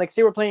bigger team, like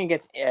say we're playing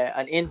against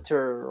an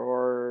Inter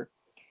or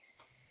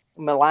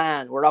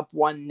Milan, we're up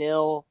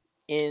 1-0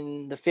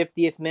 in the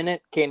 50th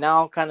minute. Okay,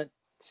 now kind of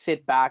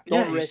sit back.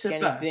 Don't risk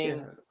anything.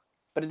 Yeah.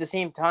 But at the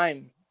same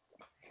time,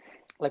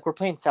 like we're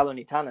playing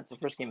Salernitana. It's the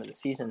first game of the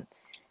season.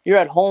 You're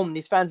at home.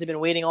 These fans have been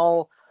waiting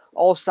all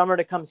summer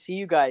to come see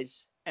you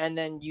guys. And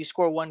then you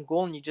score 1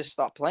 goal and you just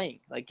stop playing.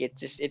 Like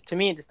to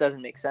me, it just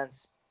doesn't make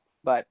sense.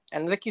 But,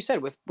 and like you said,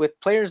 with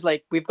players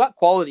like, we've got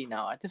quality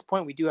now. At this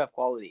point, we do have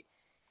quality.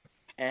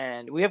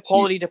 And we have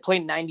quality to play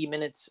 90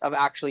 minutes of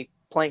actually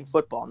playing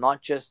football,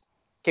 not just,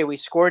 okay, we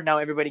scored, now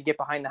everybody get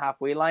behind the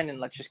halfway line and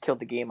let's just kill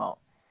the game out.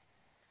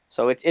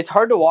 So it's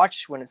hard to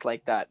watch when it's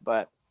like that.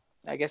 But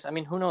I guess, I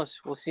mean, who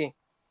knows? We'll see.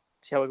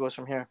 See how it goes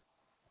from here.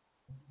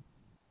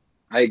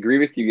 I agree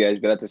with you guys,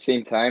 but at the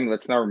same time,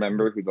 let's not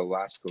remember who the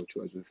last coach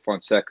was with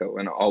Fonseca.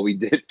 And all we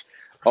did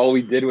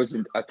was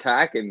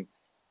attack, and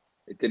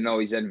it didn't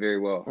always end very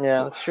well.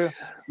 Yeah, that's true.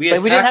 We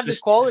didn't have this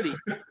quality.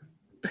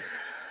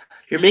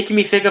 You're making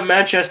me think of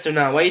Manchester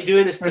now. Why are you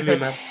doing this to me,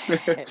 man?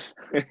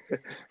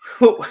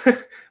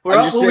 We're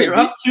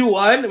up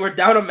 2-1. We're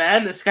down a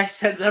man. This guy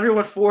sends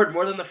everyone forward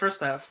more than the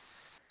first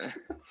half.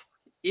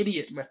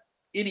 Idiot, man.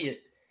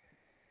 Idiot.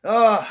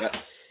 Oh. Yeah.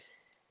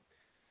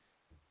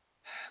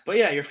 But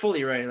yeah, you're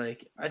fully right.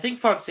 Like, I think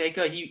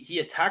Fonseca, he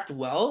attacked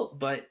well,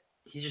 but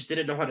he just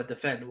didn't know how to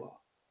defend well.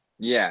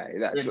 Yeah,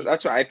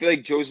 that's why I feel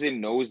like Jose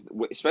knows,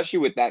 especially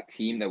with that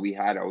team that we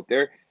had out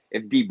there.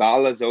 If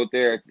Dybala's out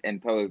there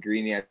and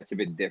Pellegrini, it's a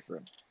bit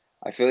different.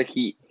 I feel like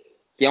he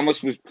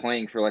almost was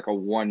playing for like a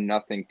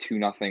 1-0,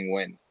 2-0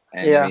 win.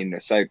 And yeah. I mean,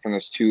 aside from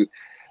those two,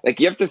 like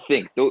you have to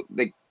think though,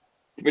 like,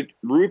 but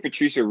Rui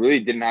Patricio really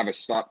didn't have a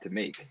stop to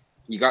make.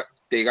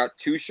 They got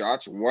 2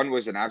 shots. One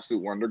was an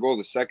absolute wonder goal.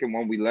 The second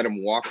one, we let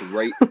him walk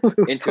right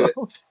into it.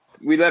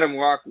 We let him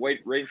walk right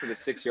into the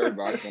 6-yard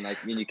box, and I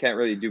mean, you can't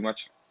really do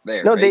much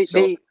there. No,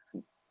 right?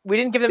 We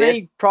didn't give them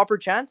any proper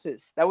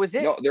chances. That was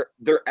it. No,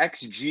 their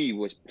XG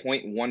was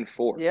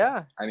 0.14.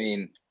 Yeah. I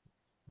mean,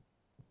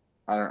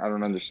 I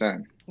don't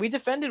understand. We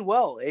defended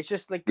well. It's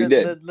just like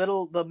the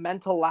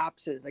mental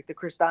lapses, like the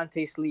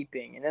Cristante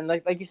sleeping, and then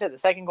like you said, the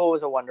second goal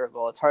was a wonder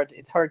goal.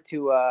 It's hard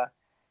to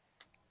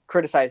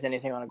criticize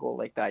anything on a goal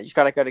like that. You just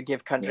gotta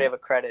give Kandreva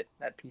credit.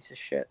 That piece of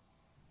shit.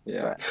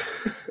 Yeah.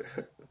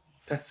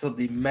 That's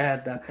something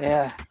mad.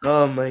 Yeah.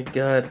 Oh my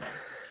god.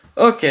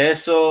 Okay,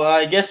 so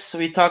I guess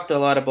we talked a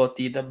lot about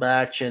the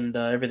match and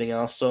everything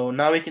else. So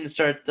now we can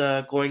start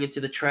going into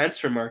the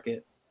transfer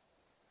market.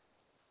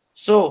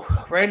 So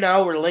right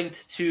now we're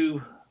linked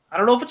to, I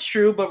don't know if it's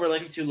true, but we're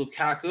linked to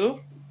Lukaku.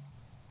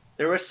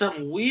 There were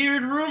some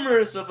weird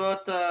rumors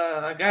about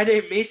a guy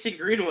named Mason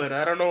Greenwood.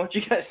 I don't know what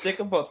you guys think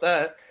about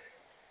that.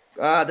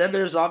 Then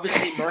there's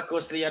obviously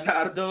Marcos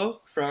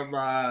Leonardo from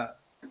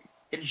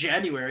in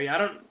January.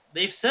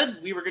 They've said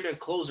we were going to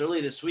close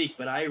early this week,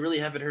 but I really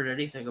haven't heard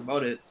anything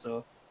about it.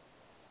 So,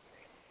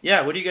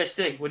 yeah, what do you guys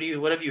think? What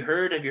have you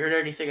heard? Have you heard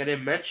anything I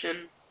didn't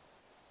mention?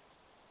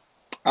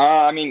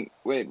 I mean,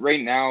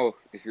 right now,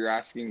 if you're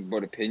asking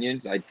about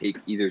opinions, I'd take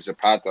either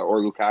Zapata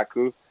or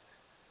Lukaku.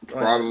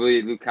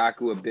 Probably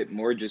Lukaku a bit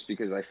more, just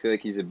because I feel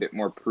like he's a bit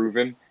more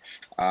proven,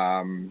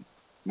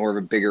 more of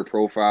a bigger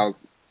profile.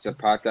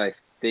 Zapata, I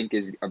think,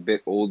 is a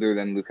bit older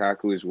than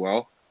Lukaku as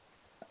well.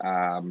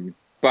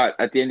 But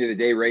at the end of the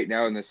day, right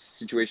now in the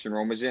situation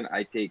Roma's in,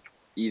 I take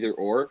either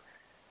or.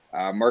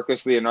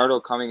 Marcos Leonardo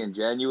coming in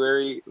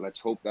January. Let's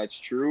hope that's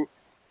true.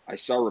 I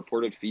saw a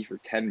reported fee for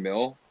 10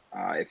 mil.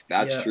 If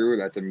that's true,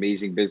 that's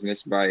amazing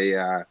business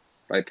by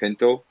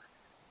Pinto.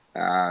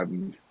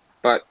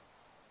 But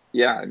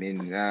yeah, I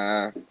mean,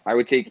 I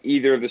would take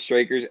either of the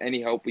strikers.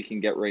 Any help we can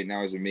get right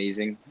now is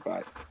amazing.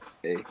 But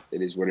hey,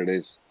 it is what it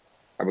is.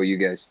 How about you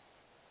guys?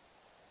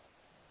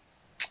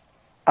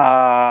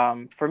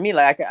 For me,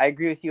 like I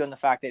agree with you on the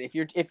fact that if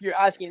you're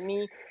asking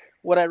me,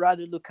 would I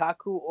rather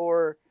Lukaku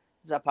or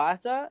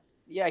Zapata?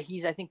 Yeah,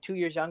 he's I think 2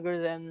 years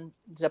younger than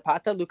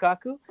Zapata,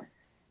 Lukaku.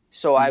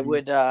 So I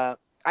would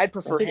I'd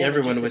prefer. I think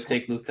everyone would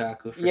take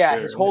Lukaku. For yeah,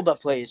 sure. His hold up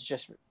play is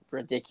just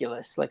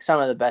ridiculous. Like some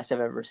of the best I've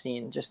ever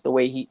seen. Just the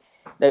way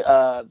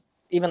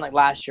even like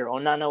last year,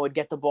 Onana would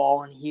get the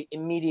ball and he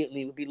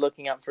immediately would be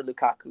looking out for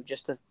Lukaku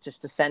just to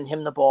send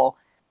him the ball.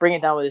 Bring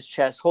it down with his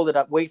chest, hold it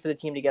up, wait for the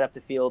team to get up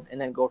the field,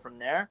 and then go from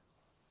there.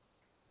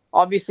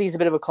 Obviously, he's a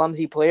bit of a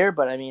clumsy player,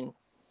 but I mean,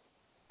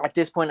 at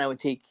this point, I would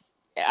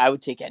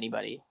take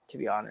anybody, to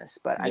be honest.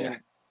 But I Yeah. mean,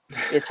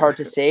 it's hard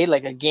to say.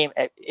 Like a game,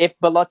 if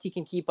Belotti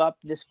can keep up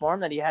this form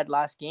that he had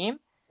last game,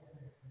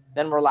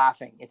 then we're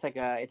laughing. It's like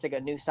a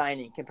new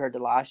signing compared to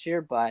last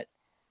year. But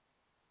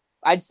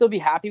I'd still be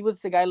happy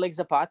with the guy like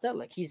Zapata.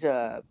 Like he's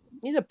a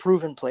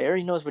proven player.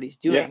 He knows what he's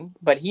doing.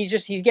 But he's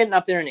getting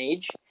up there in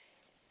age,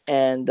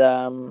 and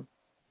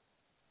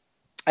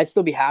I'd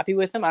still be happy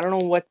with him. I don't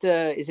know what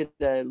is it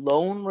the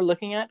loan we're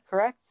looking at,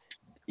 correct?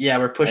 Yeah,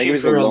 we're it pushing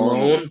was for a a loan.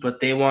 loan, but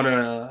they want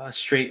a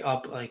straight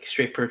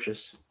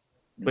purchase,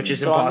 which is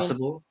So, I mean-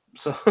 impossible.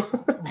 So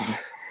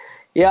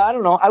Yeah, I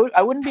don't know.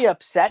 I wouldn't be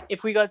upset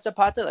if we got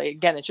Zapata. Like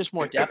again, it's just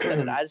more depth that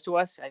it adds to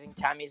us. I think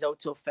Tammy's out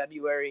till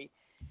February,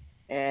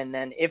 and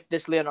then if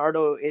this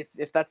Leonardo,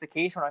 if that's the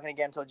case, we're not going to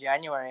get until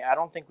January. I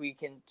don't think we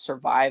can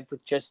survive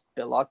with just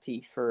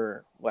Belotti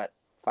for 4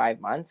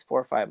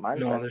 or 5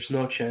 months. no, there's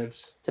no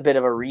chance. It's a bit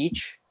of a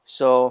reach.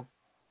 So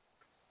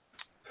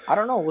I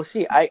don't know. We'll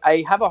see.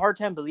 I have a hard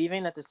time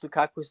believing that this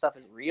Lukaku stuff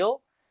is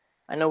real.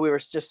 I know we were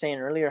just saying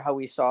earlier how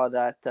we saw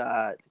that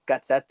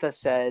Gazzetta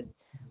said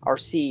our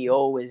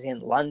CEO is in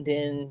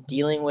London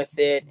dealing with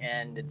it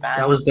and advanced.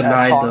 That was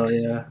denied talks. though,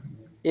 yeah.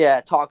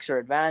 Yeah, talks are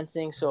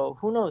advancing. So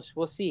who knows?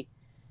 We'll see.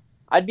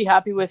 I'd be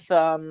happy with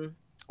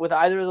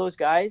either of those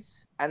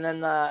guys. And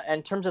then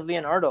in terms of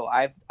Leonardo,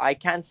 I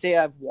can't say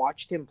I've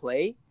watched him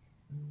play.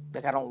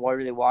 Like I don't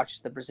really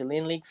watch the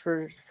Brazilian league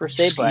for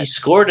se, He but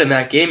scored in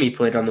that game he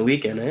played on the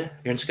weekend,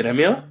 against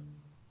Grêmio.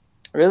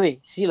 really,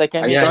 see, like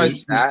I mean, saw Yeah,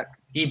 his stat.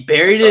 He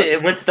buried it.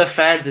 It went to the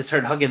fans. They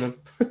started hugging him.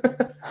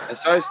 I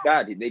saw his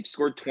stat. They've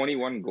scored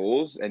 21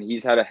 goals, and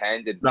he's had a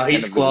hand in. No, 10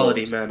 he's of the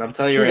quality, goals. man. I'm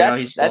telling you see, right now,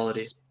 he's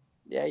quality.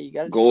 Yeah, you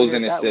got Goals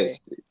and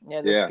assists.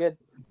 Yeah, that's Yeah. good.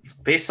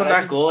 Based on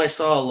that goal I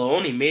saw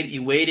alone, he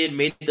waited,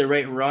 made the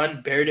right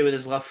run, buried it with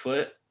his left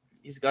foot.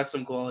 He's got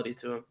some quality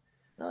to him.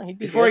 No, he'd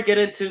be Before I good. get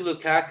into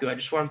Lukaku, I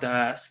just wanted to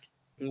ask,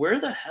 where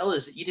the hell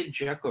is Eden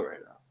Dzeko right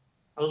now?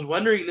 I was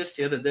wondering this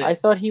the other day. I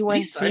thought he went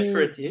he sign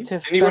for a team? to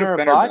Didn't he go to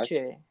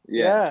Fenerbahce.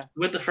 Yeah.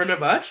 With the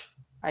Fenerbahce?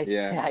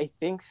 I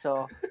think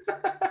so.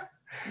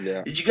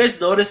 Yeah. Did you guys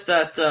notice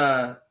that?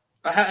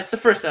 It's the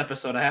first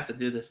episode. I have to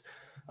do this.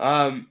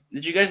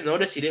 Did you guys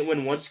notice he didn't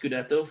win one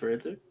Scudetto for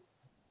Inter?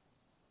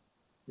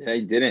 Yeah,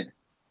 he didn't.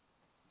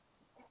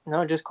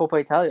 No, just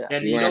Coppa Italia.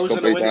 And He you won know a who's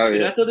going to win the Coppa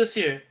Italia. Scudetto this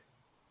year?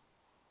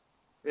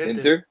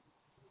 Inter?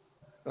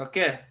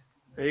 Okay.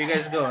 There you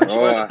guys go. I just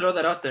wanted to throw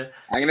that out there.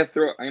 I'm gonna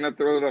throw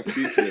a little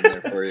future in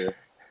there for you.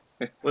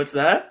 What's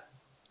that?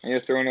 I'm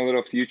gonna throw in a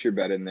little future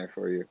bet in there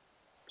for you,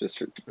 just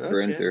for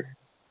Okay. Inter.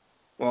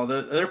 Well,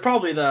 they're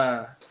probably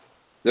the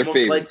They're most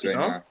favorites likely, right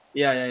no? now.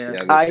 Yeah. Yeah,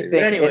 they're I favorites.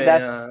 think Anyway,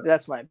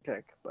 that's my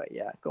pick. But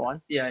yeah, go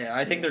on. Yeah.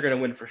 I think they're gonna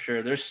win for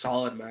sure. They're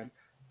solid, man.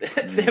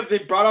 They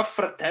brought off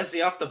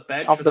Fratesi off the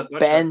bench. Off for the bunch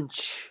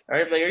bench.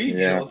 I'm like, are you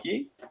Yeah.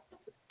 joking?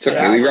 It's okay.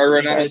 Yeah, We got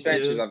like Renato this guy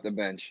Sanchez too. off the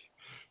bench.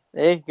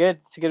 Hey, good.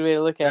 It's a good way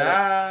to look at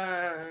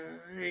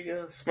There you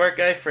go. Smart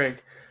guy,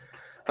 Frank.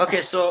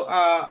 Okay, so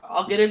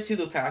I'll get into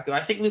Lukaku.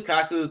 I think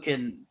Lukaku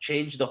can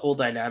change the whole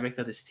dynamic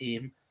of this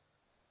team.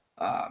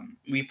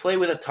 We play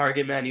with a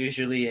target man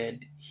usually,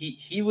 and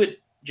he would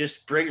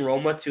just bring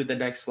Roma to the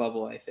next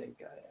level, I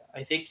think.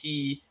 I think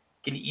he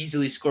can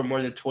easily score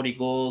more than 20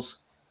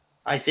 goals.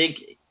 I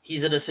think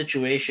he's in a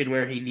situation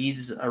where he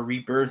needs a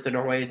rebirth in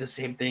a way, the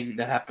same thing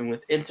that happened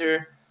with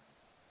Inter.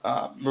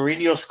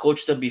 Mourinho's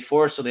coached them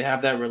before, so they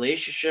have that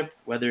relationship,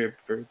 whether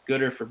for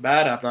good or for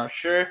bad, I'm not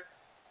sure.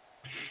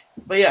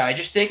 But yeah, I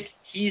just think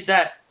he's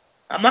that.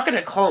 I'm not going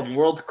to call him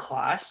world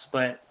class,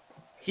 but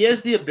he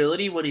has the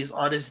ability when he's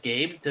on his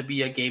game to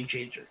be a game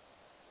changer.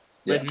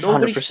 Like, Yeah,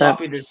 nobody's 100%.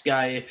 stopping this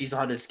guy if he's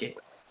on his game.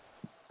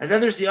 And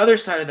then there's the other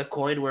side of the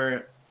coin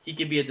where he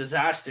can be a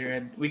disaster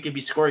and we could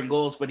be scoring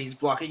goals, but he's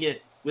blocking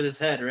it with his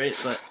head, right?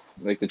 But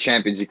like the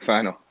Champions League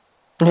final.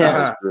 it. Yeah.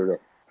 Uh-huh. Brutal.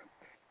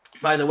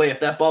 by the way, if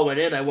that ball went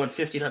in, I won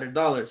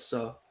 $1,500,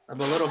 so I'm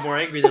a little more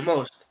angry than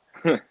most.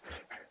 I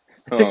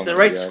picked the my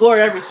right God. score,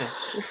 everything.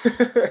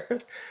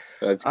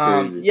 That's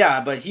crazy.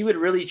 Yeah, but he would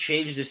really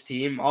change this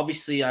team.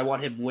 Obviously, I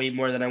want him way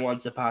more than I want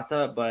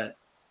Zapata, but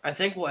I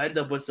think we'll end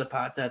up with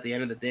Zapata at the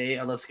end of the day,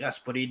 unless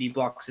Gasparini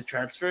blocks the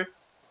transfer.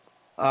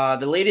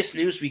 The latest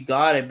news we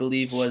got, I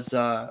believe, was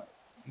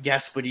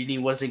Gasparini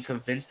wasn't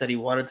convinced that he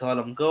wanted to let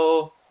him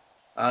go.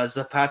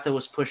 Zapata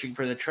was pushing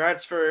for the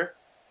transfer,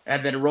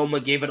 and then Roma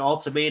gave an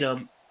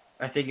ultimatum.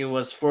 I think it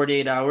was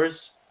 48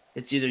 hours.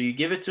 It's either you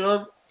give it to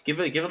him, give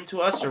him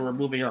to us, or we're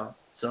moving on.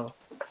 So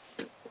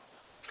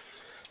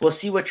we'll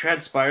see what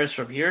transpires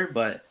from here,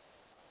 but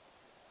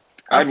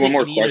I I'm had one taking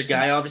more either question.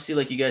 guy, obviously,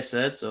 like you guys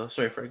said. So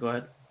sorry, Frank, go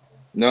ahead.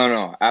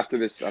 No. After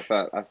this, I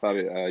thought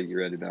you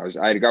read it.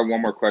 I got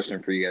one more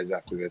question for you guys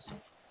after this.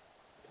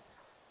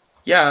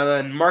 Yeah,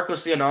 and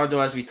Marcos Leonardo,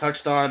 as we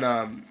touched on,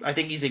 I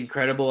think he's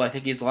incredible. I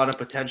think he has a lot of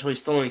potential. He's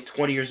still only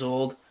 20 years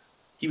old.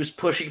 He was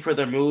pushing for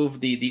the move.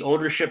 The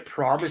ownership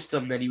promised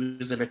him that he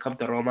was going to come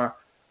to Roma.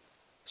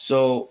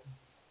 So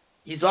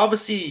he's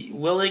obviously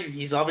willing.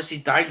 He's obviously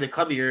dying to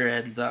come here.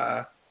 And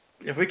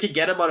if we could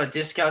get him on a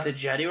discount in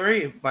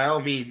January, by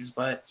all means.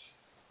 But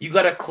you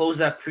got to close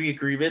that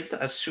pre-agreement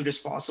as soon as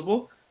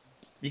possible.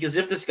 Because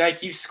if this guy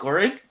keeps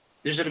scoring,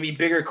 there's going to be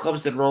bigger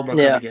clubs than Roma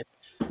coming in.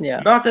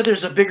 Yeah. Not that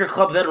there's a bigger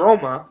club than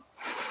Roma,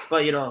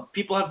 but,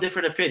 people have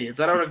different opinions.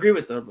 I don't agree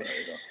with them, but,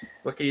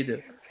 what can you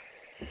do?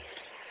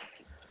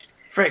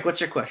 Frank, what's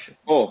your question?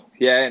 Oh,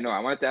 yeah, no, I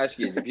wanted to ask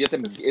you is if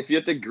you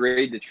have to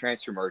grade the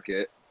transfer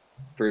market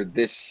for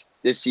this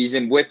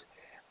season with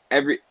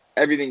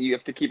everything you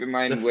have to keep in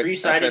mind The with free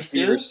signings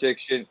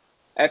too?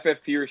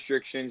 FFP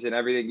restrictions and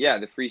everything. Yeah,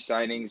 the free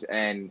signings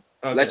and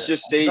Okay. let's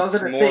just So say I was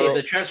going to say, tomorrow.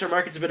 the transfer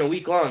market's been a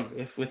week long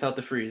without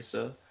the freeze,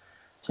 so.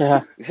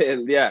 Yeah.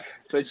 Yeah,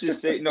 let's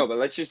just say no, but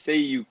let's just say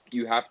you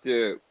have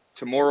to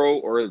tomorrow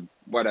or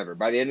whatever.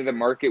 By the end of the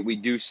market, we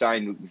do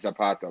sign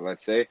Zapata.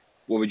 Let's say,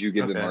 what would you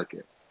give the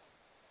market?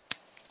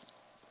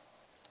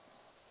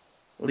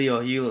 Leo,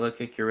 you look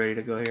like you're ready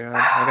to go here.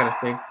 I gotta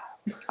think.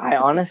 I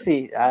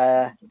honestly,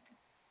 out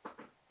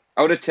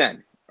of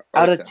 10.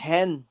 Out of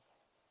 10,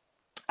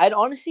 I'd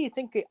honestly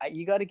think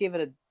you got to give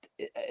it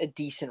a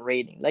decent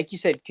rating, like you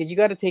said, because you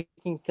got to take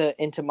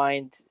into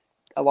mind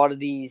a lot of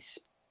these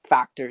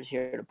factors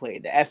here to play.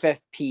 The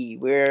FFP,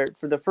 where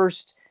for the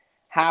first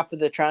half of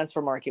the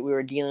transfer market, we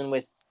were dealing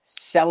with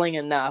selling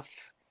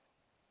enough.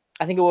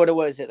 I think what it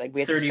was, like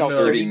we had to sell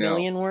 30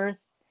 million worth.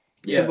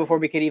 Yeah. So before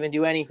we could even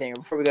do anything, or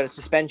before we got a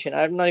suspension,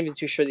 I'm not even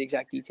too sure the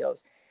exact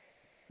details.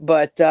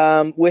 But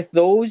with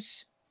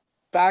those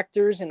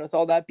factors and with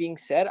all that being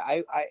said,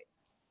 I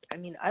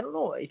mean, I don't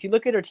know. If you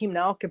look at our team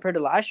now compared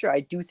to last year,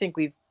 I do think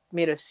we've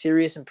made a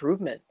serious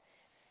improvement.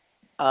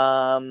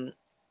 I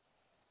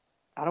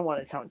don't want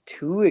to sound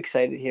too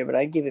excited here, but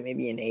I'd give it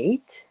maybe an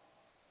 8.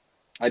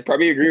 I'd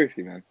probably agree with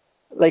you, man.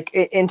 Like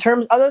in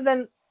terms, other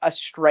than a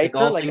striker,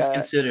 all things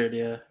considered,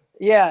 yeah.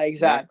 Yeah,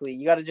 exactly. Yeah.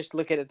 You got to just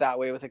look at it that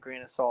way with a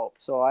grain of salt.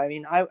 So, I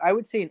mean, I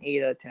would say an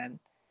 8 out of 10.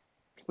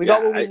 We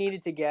got what we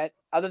needed to get,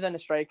 other than a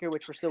striker,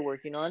 which we're still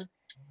working on.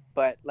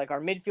 But, like,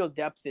 our midfield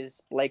depth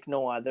is like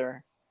no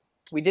other.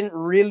 We didn't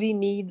really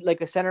need,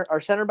 like, a center.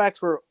 Our center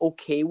backs were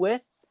okay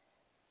with.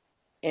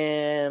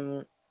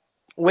 And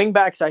wing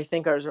backs, I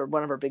think, are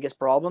one of our biggest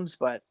problems.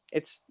 But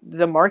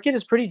the market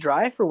is pretty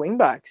dry for wing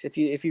backs. If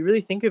you really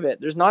think of it,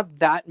 there's not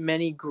that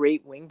many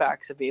great wing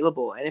backs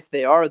available. And if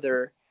they are,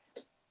 they're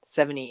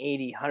 70,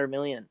 80, 100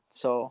 million.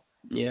 So,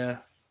 yeah.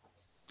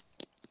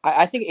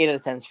 I think 8 out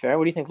of 10 is fair.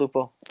 What do you think,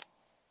 Lupo?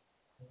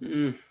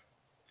 Yeah,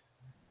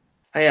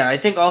 I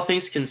think all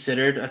things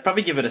considered, I'd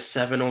probably give it a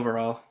 7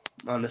 overall,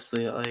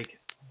 honestly.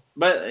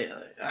 But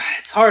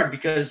it's hard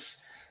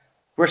because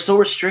we're so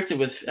restricted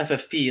with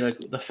FFP. Like,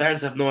 the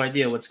fans have no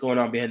idea what's going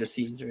on behind the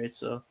scenes, right?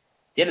 So, at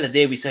the end of the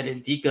day, we signed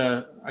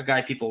Indika, a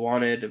guy people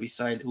wanted. We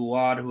signed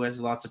Uwad, who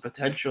has lots of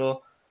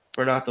potential.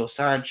 Renato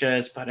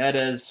Sanchez,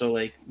 Paredes. So,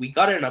 like, we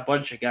got in a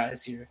bunch of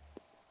guys here.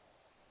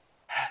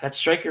 That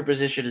striker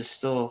position is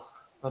still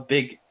a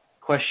big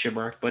question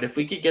mark. But if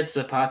we could get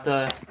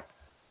Zapata,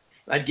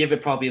 I'd give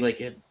it probably like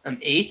an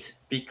 8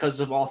 because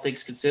of all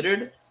things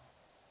considered.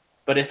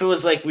 But if it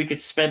was like we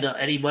could spend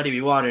any money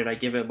we wanted, I'd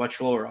give it much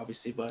lower,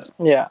 obviously. But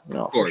yeah,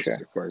 no, of course, for sure.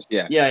 Of course,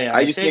 yeah. Yeah.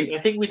 I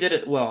think we did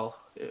it well.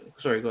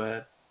 Sorry, go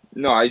ahead.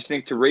 No, I just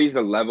think to raise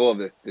the level of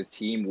the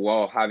team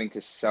while having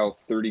to sell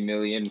 30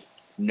 million,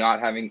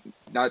 not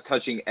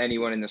touching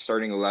anyone in the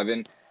starting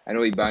 11. I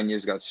know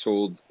Ibanez got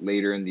sold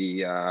later in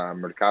the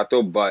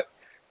Mercato, but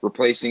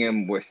replacing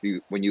him with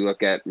when you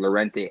look at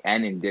Llorente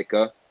and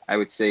Indika, I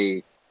would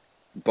say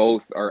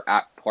both are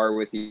at par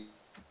with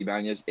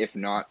Ibanez. If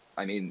not,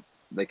 I mean,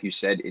 like you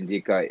said,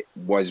 Indika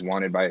was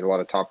wanted by a lot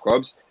of top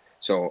clubs,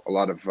 so a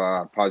lot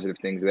of positive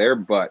things there.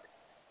 But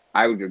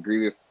I would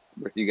agree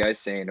with you guys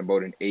saying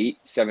about an 8,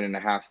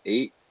 7.5,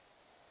 8.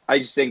 I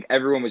just think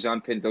everyone was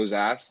on Pinto's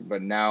ass,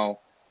 but now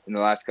in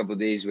the last couple of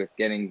days with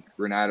getting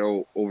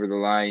Renato over the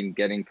line,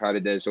 getting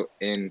Paredes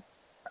in,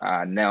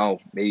 now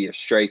maybe a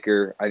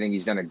striker, I think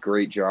he's done a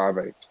great job.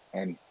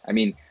 And I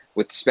mean,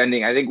 with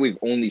spending, I think we've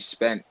only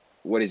spent,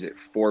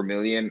 4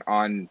 million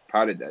on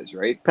Paredes,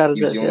 right? Paredes,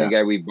 he was the only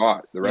guy we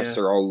bought. The rest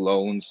are all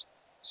loans.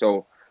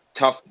 So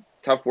tough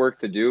work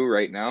to do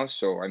right now.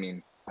 So, I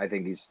mean, I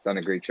think he's done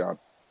a great job.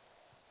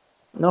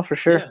 No, for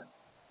sure. Yeah.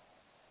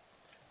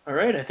 All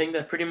right, I think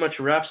that pretty much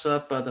wraps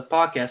up the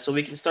podcast. So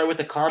we can start with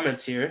the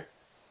comments here.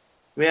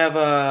 We have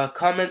a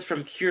comment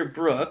from Cure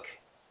Brook.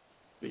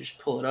 Let me just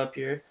pull it up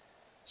here.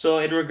 So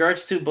in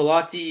regards to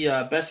Belotti,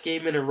 best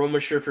game in a Roma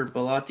shirt for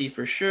Belotti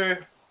for sure.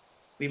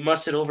 We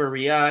mustn't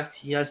overreact.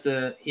 He has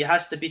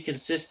to be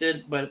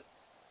consistent, but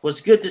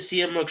was good to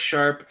see him look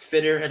sharp,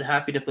 fitter, and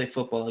happy to play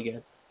football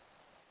again.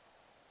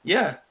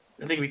 Yeah,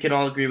 I think we can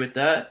all agree with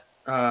that.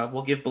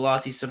 We'll give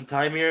Belotti some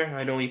time here.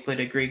 I know he played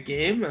a great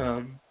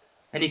game.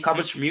 Any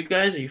comments from you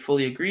guys? Do you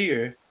fully agree,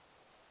 or?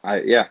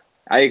 I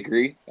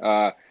agree.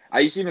 I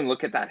just even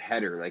look at that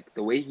header, like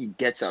the way he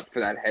gets up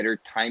for that header,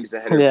 times the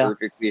header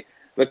perfectly.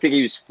 Looked like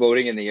he was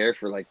floating in the air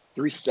for like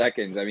 3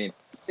 seconds. I mean,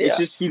 it's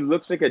just he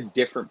looks like a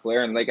different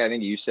player, and like I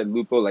think you said,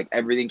 Lupo, like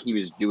everything he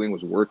was doing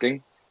was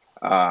working.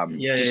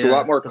 Just a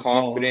lot more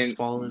confident.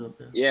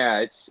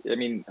 Yeah, I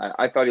mean,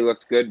 I thought he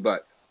looked good,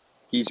 but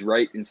he's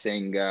right in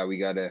saying we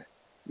gotta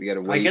We got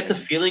to I wait. get the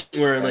feeling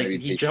where like be he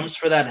patient. jumps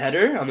for that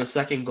header on the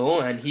second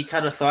goal, and he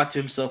kind of thought to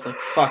himself like,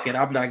 "Fuck it,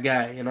 I'm that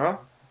guy," you know.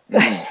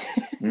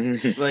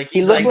 Like He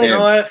he's looked like, you like know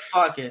what?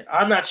 Fuck it,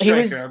 I'm not he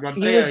striker. was I'm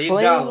he was Montoya. You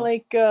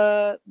playing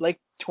Gallo. like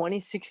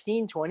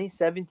 2016,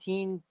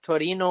 2017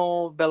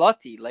 Torino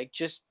Belotti, like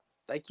just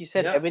like you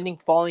said, Yeah. everything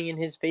falling in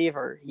his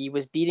favor. He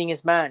was beating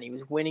his man. He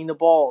was winning the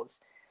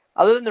balls.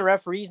 Other than the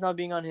referees not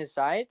being on his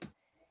side,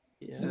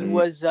 Yeah. he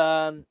was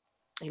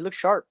he looked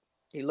sharp.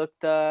 He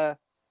looked good.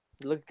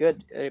 But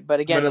I'm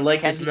gonna again, like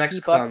can his he next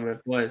keep up?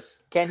 comment,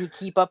 boys. Can he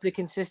keep up the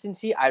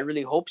consistency? I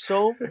really hope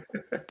so.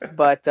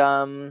 But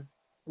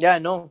yeah,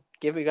 no,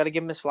 we got to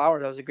give him his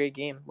flowers. That was a great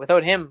game.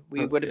 Without him,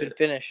 we would have been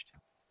finished.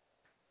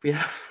 We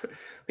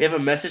have a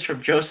message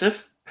from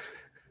Joseph.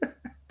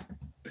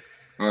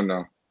 Oh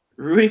no.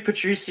 Rui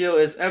Patricio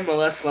is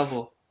MLS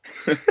level.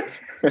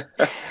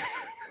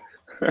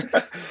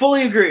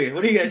 Fully agree.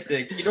 What do you guys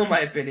think? You know my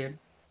opinion.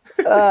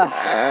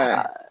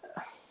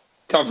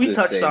 Tough We to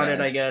touched say, on man.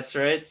 it, I guess,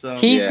 right? So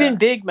He's Yeah. been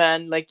big,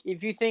 man. Like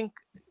if you think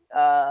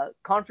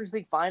Conference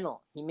League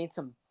final, he made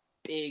some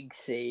big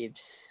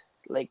saves.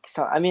 Like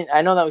so, I mean,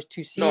 I know that was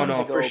 2 seasons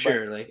no, ago, for but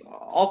sure. Like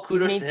all he's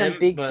kudos made to some him,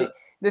 big. but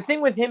The thing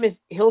with him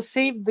is he'll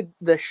save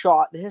the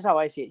shot. Here's how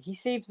I see it: he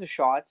saves the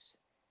shots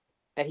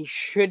that he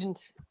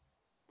shouldn't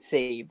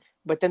save,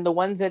 but then the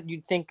ones that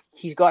you'd think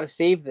he's got to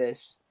save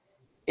this,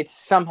 it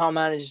somehow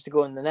manages to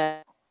go in the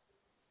net.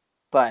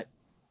 But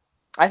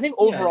I think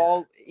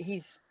overall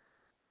he's.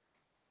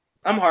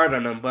 I'm hard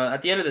on him. But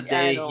at the end of the Yeah,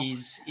 I day, know.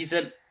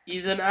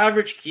 he's an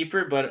average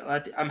keeper. But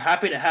I'm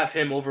happy to have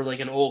him over like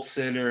an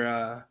Olsen or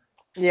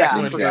Yeah,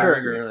 Stecklenburg for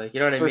sure. or like you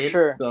know what I For mean.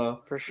 sure.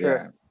 So For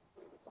sure.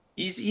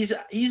 Yeah.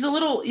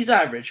 he's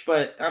average,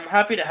 but I'm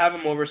happy to have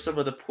him over some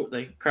of the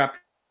like crap.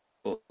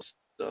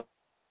 So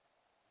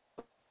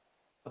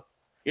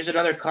here's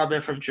another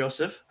comment from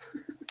Joseph.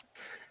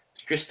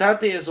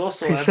 Cristante is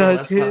also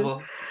MLS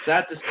level.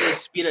 Sad to say,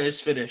 Spina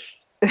is finished.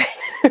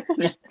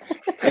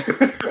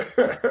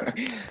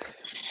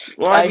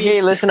 Well, I mean,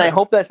 hey, listen, I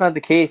hope that's not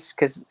the case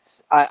because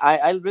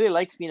I really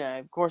like Spina.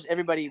 Of course,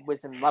 everybody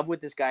was in love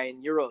with this guy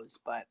in Euros,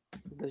 but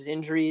those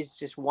injuries,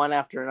 just one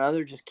after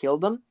another, just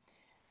killed him.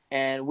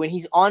 And when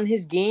he's on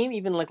his game,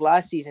 even like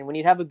last season, when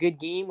he'd have a good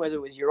game, whether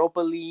it was Europa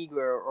League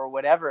or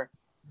whatever,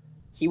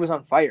 he was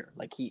on fire.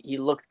 Like he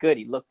looked good.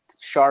 He looked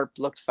sharp,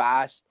 looked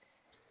fast.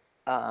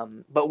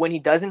 But when he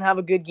doesn't have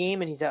a good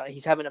game and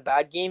he's having a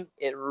bad game,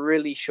 it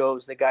really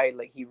shows the guy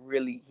like he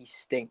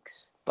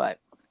stinks. But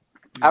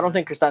I don't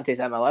think Cristante's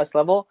MLS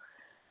level.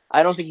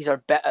 I don't think he's our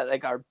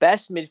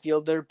best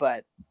midfielder,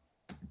 but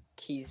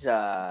he's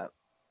definitely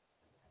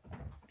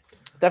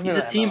he's a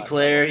not team MLS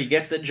player. level. He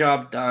gets the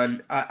job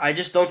done. I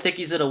just don't think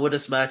he's gonna win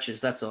us matches.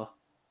 That's all.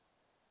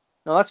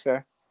 No, that's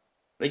fair.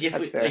 Like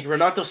if like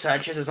Renato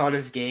Sanchez is on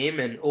his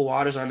game and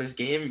Owada's on his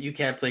game, you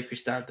can't play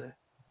Cristante.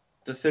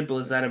 It's as simple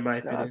as that, in my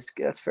opinion.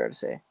 That's fair to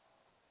say.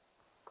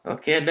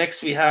 Okay,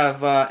 next we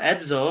have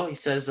Enzo. He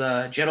says,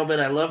 "Gentlemen,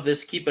 I love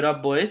this. Keep it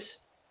up, boys."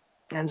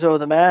 Enzo,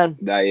 the man.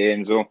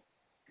 Enzo.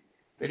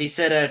 Then he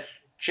said,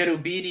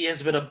 Cherubini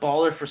has been a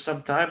baller for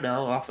some time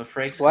now, off of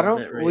Frank's Why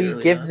comment don't we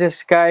give on.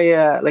 this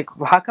guy like?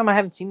 How come I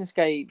haven't seen this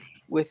guy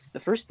with the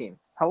first team?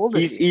 How old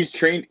is he? He's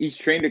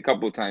trained a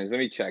couple of times. Let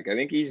me check. I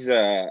think he's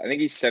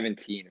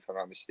 17 if I'm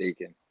not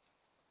mistaken.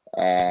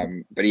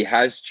 But he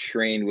has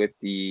trained with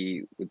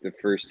the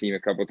first team a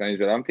couple of times,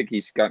 but I don't think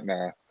he's gotten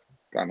a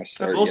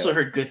start. I've also yet.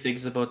 heard good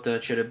things about the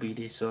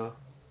Cherubini, so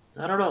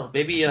I don't know.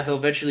 Maybe he'll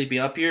eventually be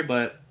up here,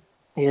 but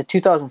He's a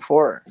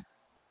 2004,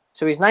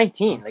 so he's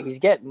 19. Like he's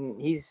getting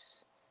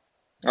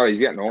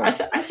old. I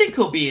think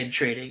he'll be in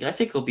training. I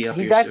think he'll be up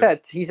he's here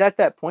at soon. he's at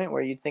that point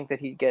where you'd think that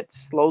he'd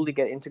slowly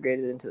get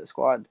integrated into the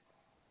squad.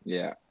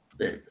 Yeah.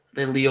 Then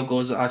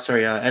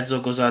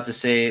Enzo goes on to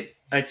say,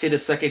 I'd say the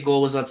second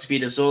goal was on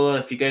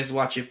Spinazzola. If you guys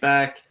watch it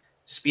back,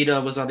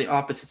 Spina was on the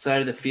opposite side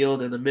of the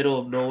field in the middle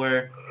of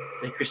nowhere.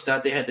 And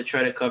Cristante had to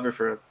try to cover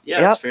for him.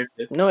 Yeah, that's fair.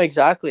 No,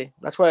 exactly.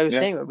 That's what I was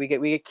saying. We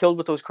get killed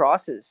with those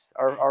crosses.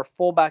 Our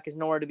fullback is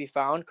nowhere to be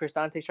found.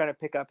 Cristante's trying to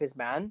pick up his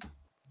man.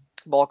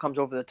 Ball comes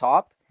over the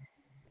top.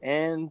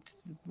 And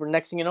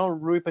next thing you know,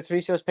 Rui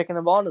Patricio is picking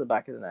the ball to the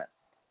back of the net.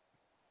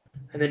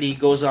 And then he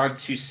goes on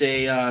to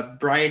say,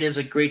 Brian is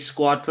a great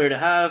squad player to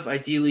have.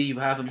 Ideally, you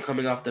have him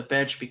coming off the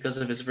bench because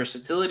of his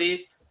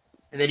versatility.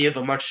 And then you have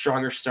a much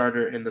stronger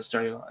starter in the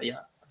starting line. Yeah,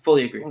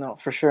 fully agree. No,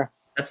 for sure.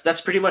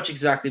 That's pretty much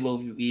exactly what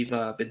we've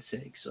been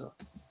saying. So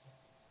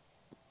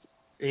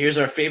and here's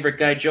our favorite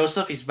guy,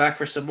 Joseph. He's back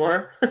for some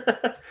more.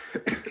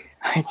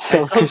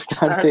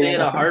 Cristante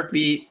in a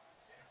heartbeat.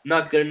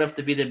 Not good enough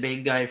to be the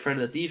main guy in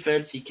front of the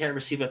defense. He can't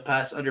receive a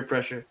pass under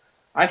pressure.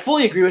 I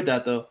fully agree with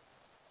that, though.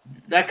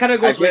 That kind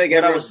of goes with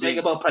what I was saying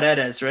about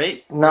Paredes,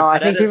 right? No, I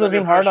think people are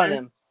being hard on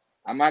him.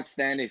 I'm not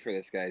standing for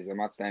this, guys. I'm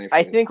not standing for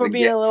this. I think we're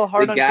being a little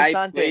hard on Cristante. The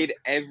guy played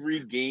every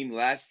game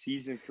last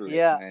season for us,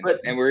 man. But,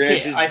 and we're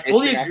gonna I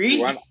fully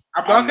agree. I'm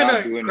not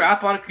going to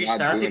crap on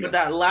Cristante, but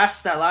that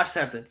last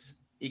sentence,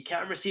 he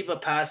can't receive a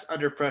pass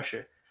under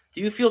pressure. Do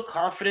you feel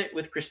confident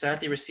with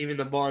Cristante receiving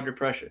the ball under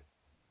pressure?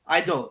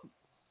 I don't.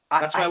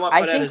 That's why I want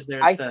I Paredes think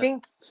there I instead.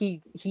 think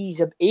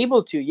he's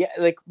able to. Yeah,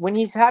 like when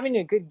he's having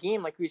a good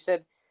game, like we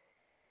said,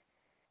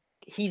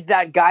 he's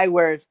that guy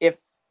where if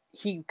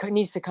he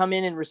needs to come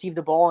in and receive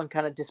the ball and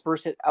kind of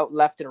disperse it out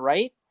left and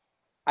right,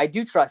 I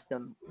do trust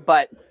him.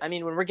 But I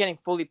mean, when we're getting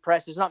fully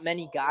pressed, there's not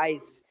many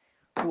guys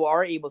who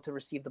are able to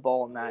receive the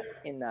ball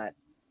in that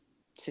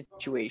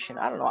situation.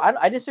 I don't know.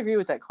 I disagree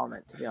with that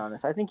comment, to be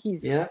honest. I think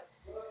Yeah.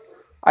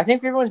 I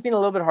think everyone's been a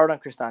little bit hard on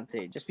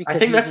Cristante just because I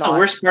think he's that's not the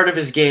worst part of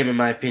his game, in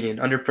my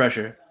opinion, under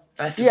pressure.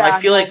 I Yeah,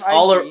 feel no, like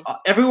I agree.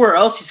 everywhere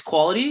else he's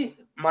quality.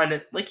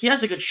 Like he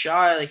has a good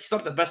shot. Like he's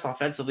not the best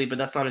offensively, but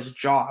that's not his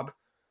job.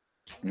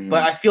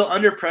 But I feel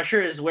under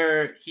pressure is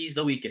where he's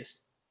the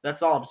weakest.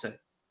 That's all I'm saying.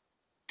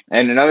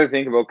 And another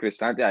thing about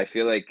Cristante, I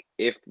feel like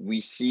if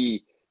we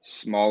see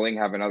Smalling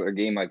have another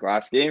game like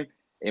last game,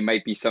 it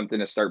might be something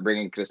to start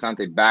bringing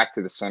Cristante back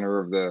to the center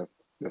of the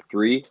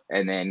three,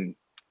 and then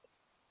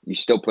you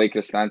still play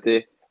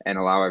Cristante and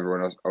allow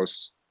everyone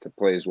else to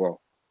play as well.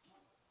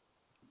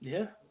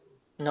 Yeah.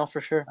 No,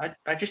 for sure.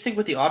 I just think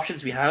with the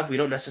options we have, we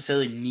don't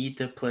necessarily need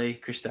to play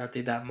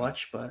Cristante that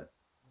much, but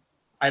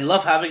I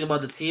love having him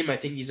on the team. I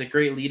think he's a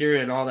great leader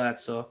and all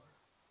that, so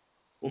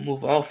we'll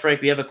move on.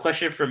 Frank, we have a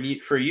question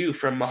for you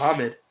from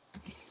Mohammed.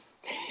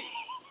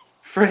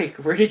 Frank,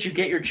 where did you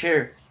get your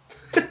chair?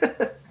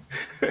 Fuck,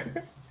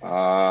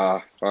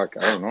 I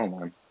don't know,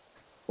 man.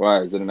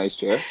 Why, is it a nice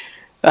chair?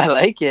 I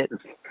like it.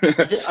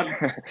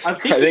 I'm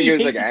thinking he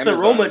thinks it's the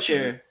Roma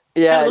chair.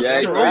 Yeah, Kinda looks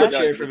like it a really Roma does.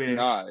 chair for me.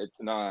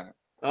 It's not.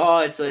 Oh,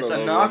 it's a Put a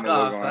little Roma knockoff.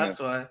 logo on That's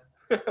it. why.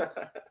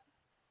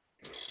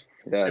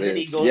 Yeah, And it then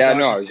he is. goes Yeah, on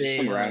no, to it's just say,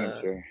 some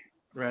random chair.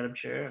 Random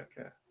chair.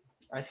 Okay.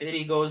 I think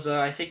he goes.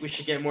 I think we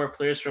should get more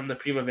players from the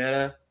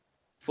Primavera.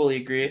 Fully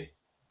agree.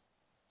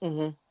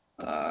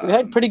 Mm-hmm. We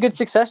had pretty good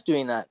success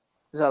doing that.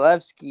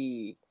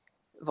 Zalewski,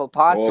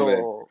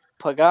 Volpato,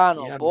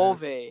 Pagano,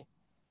 Bove.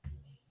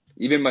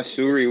 Even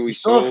Masuri, who we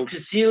still have sold.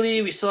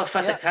 Pisili, we still have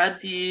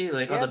Fatacanti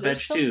on the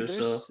bench too.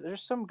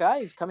 There's some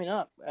guys coming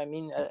up. I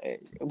mean,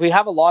 we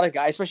have a lot of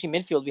guys, especially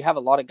midfield. We have a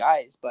lot of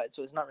guys, but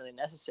so it's not really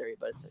necessary.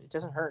 But it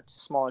doesn't hurt. It's a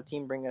smaller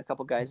team, bring a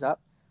couple guys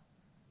up.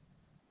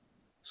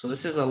 So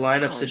this is a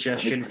lineup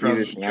suggestion from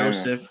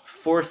Joseph.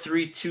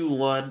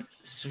 4-3-2-1.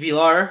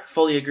 Svilar,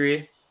 fully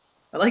agree.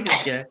 I like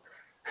this guy.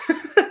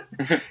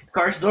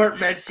 Karsdorp,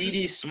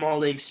 Mancini,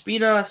 Smalling,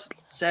 Spina,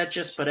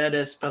 Sanchez,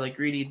 Paredes,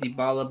 Pellegrini,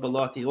 Dybala,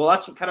 Belotti. Well,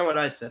 that's kind of what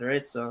I said,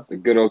 right? So the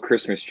good old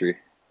Christmas tree.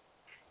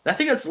 I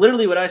think that's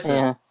literally what I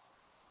said.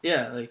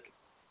 Yeah, like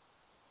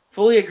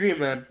fully agree,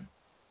 man.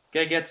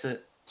 Guy gets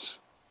it.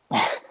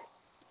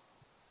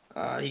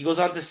 He goes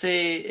on to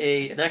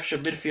say an extra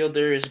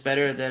midfielder is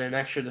better than an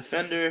extra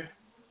defender.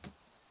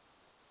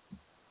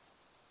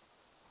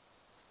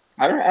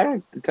 I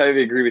don't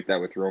entirely agree with that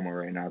with Roma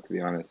right now, to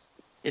be honest.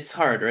 It's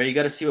hard, right? You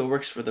got to see what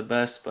works for the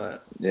best,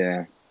 but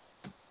yeah.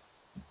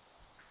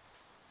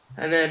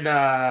 And then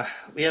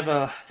we have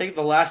I think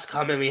the last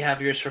comment we have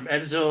here is from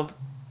Enzo.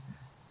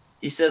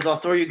 He says, "I'll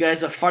throw you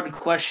guys a fun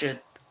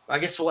question." I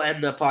guess we'll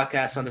end the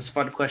podcast on this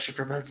fun question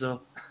from Enzo.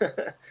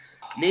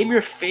 Name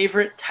your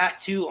favorite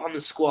tattoo on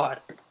the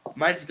squad.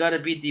 Mine's got to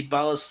be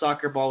Dybala's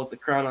soccer ball with the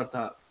crown on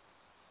top.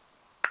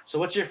 So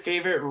what's your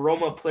favorite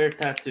Roma player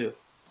tattoo?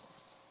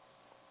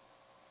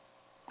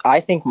 I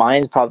think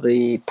mine's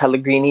probably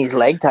Pellegrini's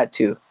leg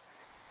tattoo.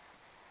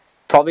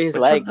 Probably his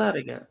leg. Which one's that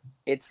again?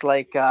 It's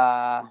like look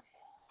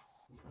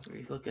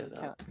at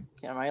that.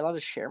 Am I allowed to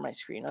share my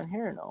screen on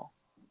here or no?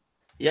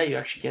 Yeah, you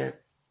actually can.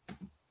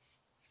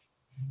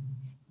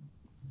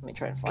 Let me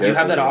try and find it. Do you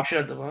have that option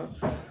at the bottom?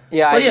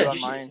 Yeah, I do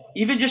on mine.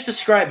 Even just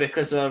describe it,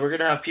 because we're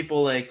gonna have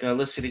people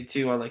listening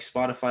to on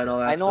Spotify and all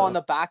that. I know on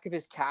the back of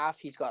his calf,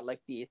 he's got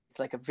it's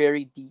like a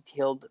very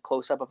detailed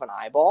close up of an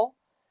eyeball.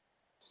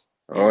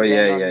 Oh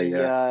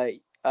yeah.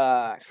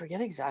 I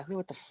forget exactly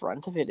what the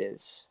front of it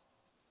is.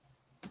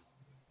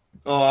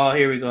 Oh,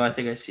 here we go. I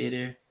think I see it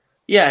here.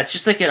 Yeah, it's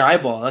just like an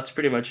eyeball. That's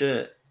pretty much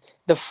it.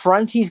 The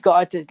front he's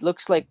got, it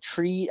looks like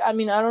tree. I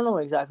mean, I don't know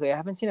exactly. I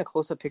haven't seen a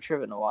close-up picture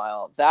of it in a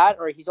while. That,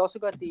 or he's also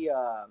got the...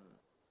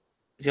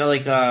 He's got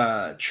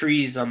like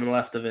trees on the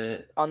left of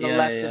it. On the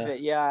left of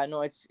it, yeah.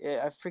 No, it's...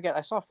 I forget.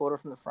 I saw a photo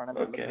from the front of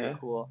it. Okay. It looked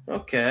cool.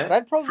 Okay. But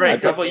I'd probably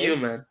Frank, how about you,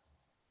 man?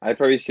 I'd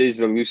probably say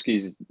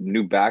Zalewski's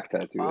new back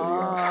tattoo.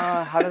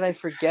 How did I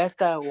forget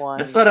that one?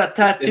 That's not a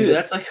tattoo.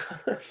 That's like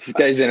this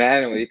guy's an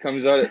animal. He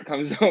comes out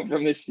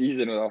from this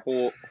season with a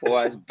whole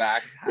ass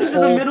back. It was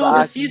in the middle of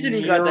the season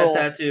he got that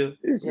tattoo.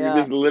 This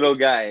little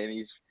guy, and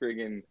he's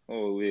friggin'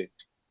 holy.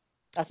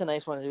 That's a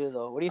nice one to do,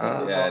 though. What do you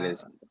think? Yeah, it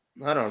is.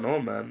 I don't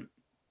know, man.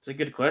 It's a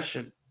good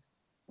question.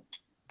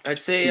 I'd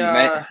say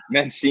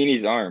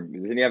Mancini's arm.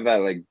 Doesn't he have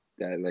that like?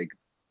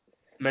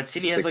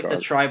 Mancini has like the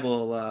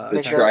tribal.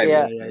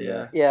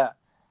 Yeah.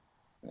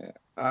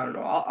 I don't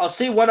know. I'll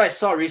say one I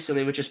saw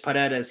recently, which is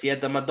Paredes. He had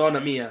the Madonna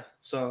Mia.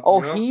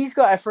 So. He's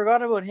got. I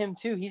forgot about him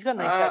too. He's got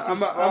nice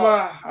tattoos.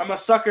 I'm a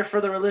sucker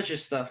for the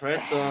religious stuff,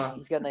 right? So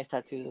he's got nice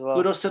tattoos as well.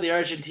 Kudos to the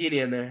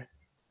Argentinian there.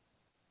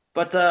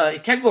 But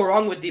you can't go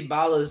wrong with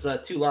Dybala's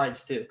 2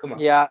 lines too. Come on.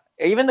 Yeah,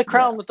 even the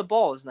crown with the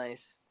ball is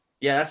nice.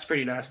 Yeah, that's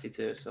pretty nasty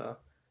too. So.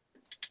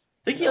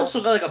 think he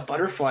also got like a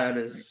butterfly on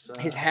his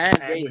hand.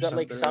 Yeah, hand he's or got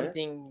like something, right?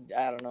 something.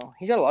 I don't know.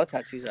 He's got a lot of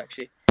tattoos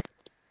actually. That's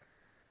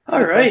a All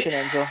good right. question,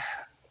 Enzo.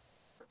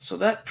 So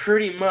that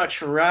pretty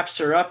much wraps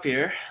her up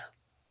here.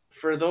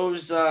 For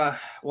those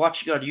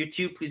watching on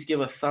YouTube, please give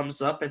a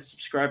thumbs up and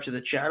subscribe to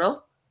the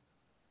channel.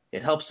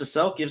 It helps us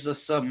out, gives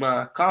us some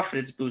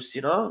confidence boost,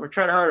 you know? We're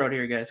trying hard out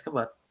here, guys. Come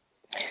on.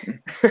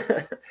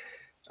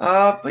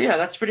 But yeah,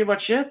 that's pretty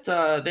much it.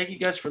 Thank you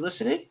guys for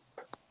listening.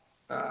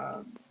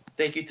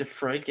 Thank you to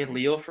Frank and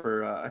Leo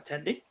for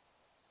attending.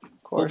 Of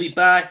We'll course. be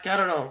back. I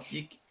don't know.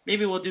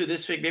 Maybe we'll do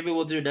this week. Maybe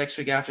we'll do next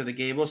week after the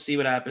game. We'll see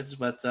what happens.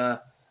 But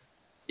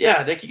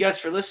yeah, thank you guys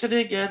for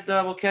listening, and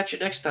we'll catch you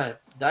next time.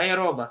 Dai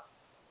Roma.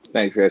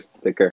 Thanks, guys. Take care.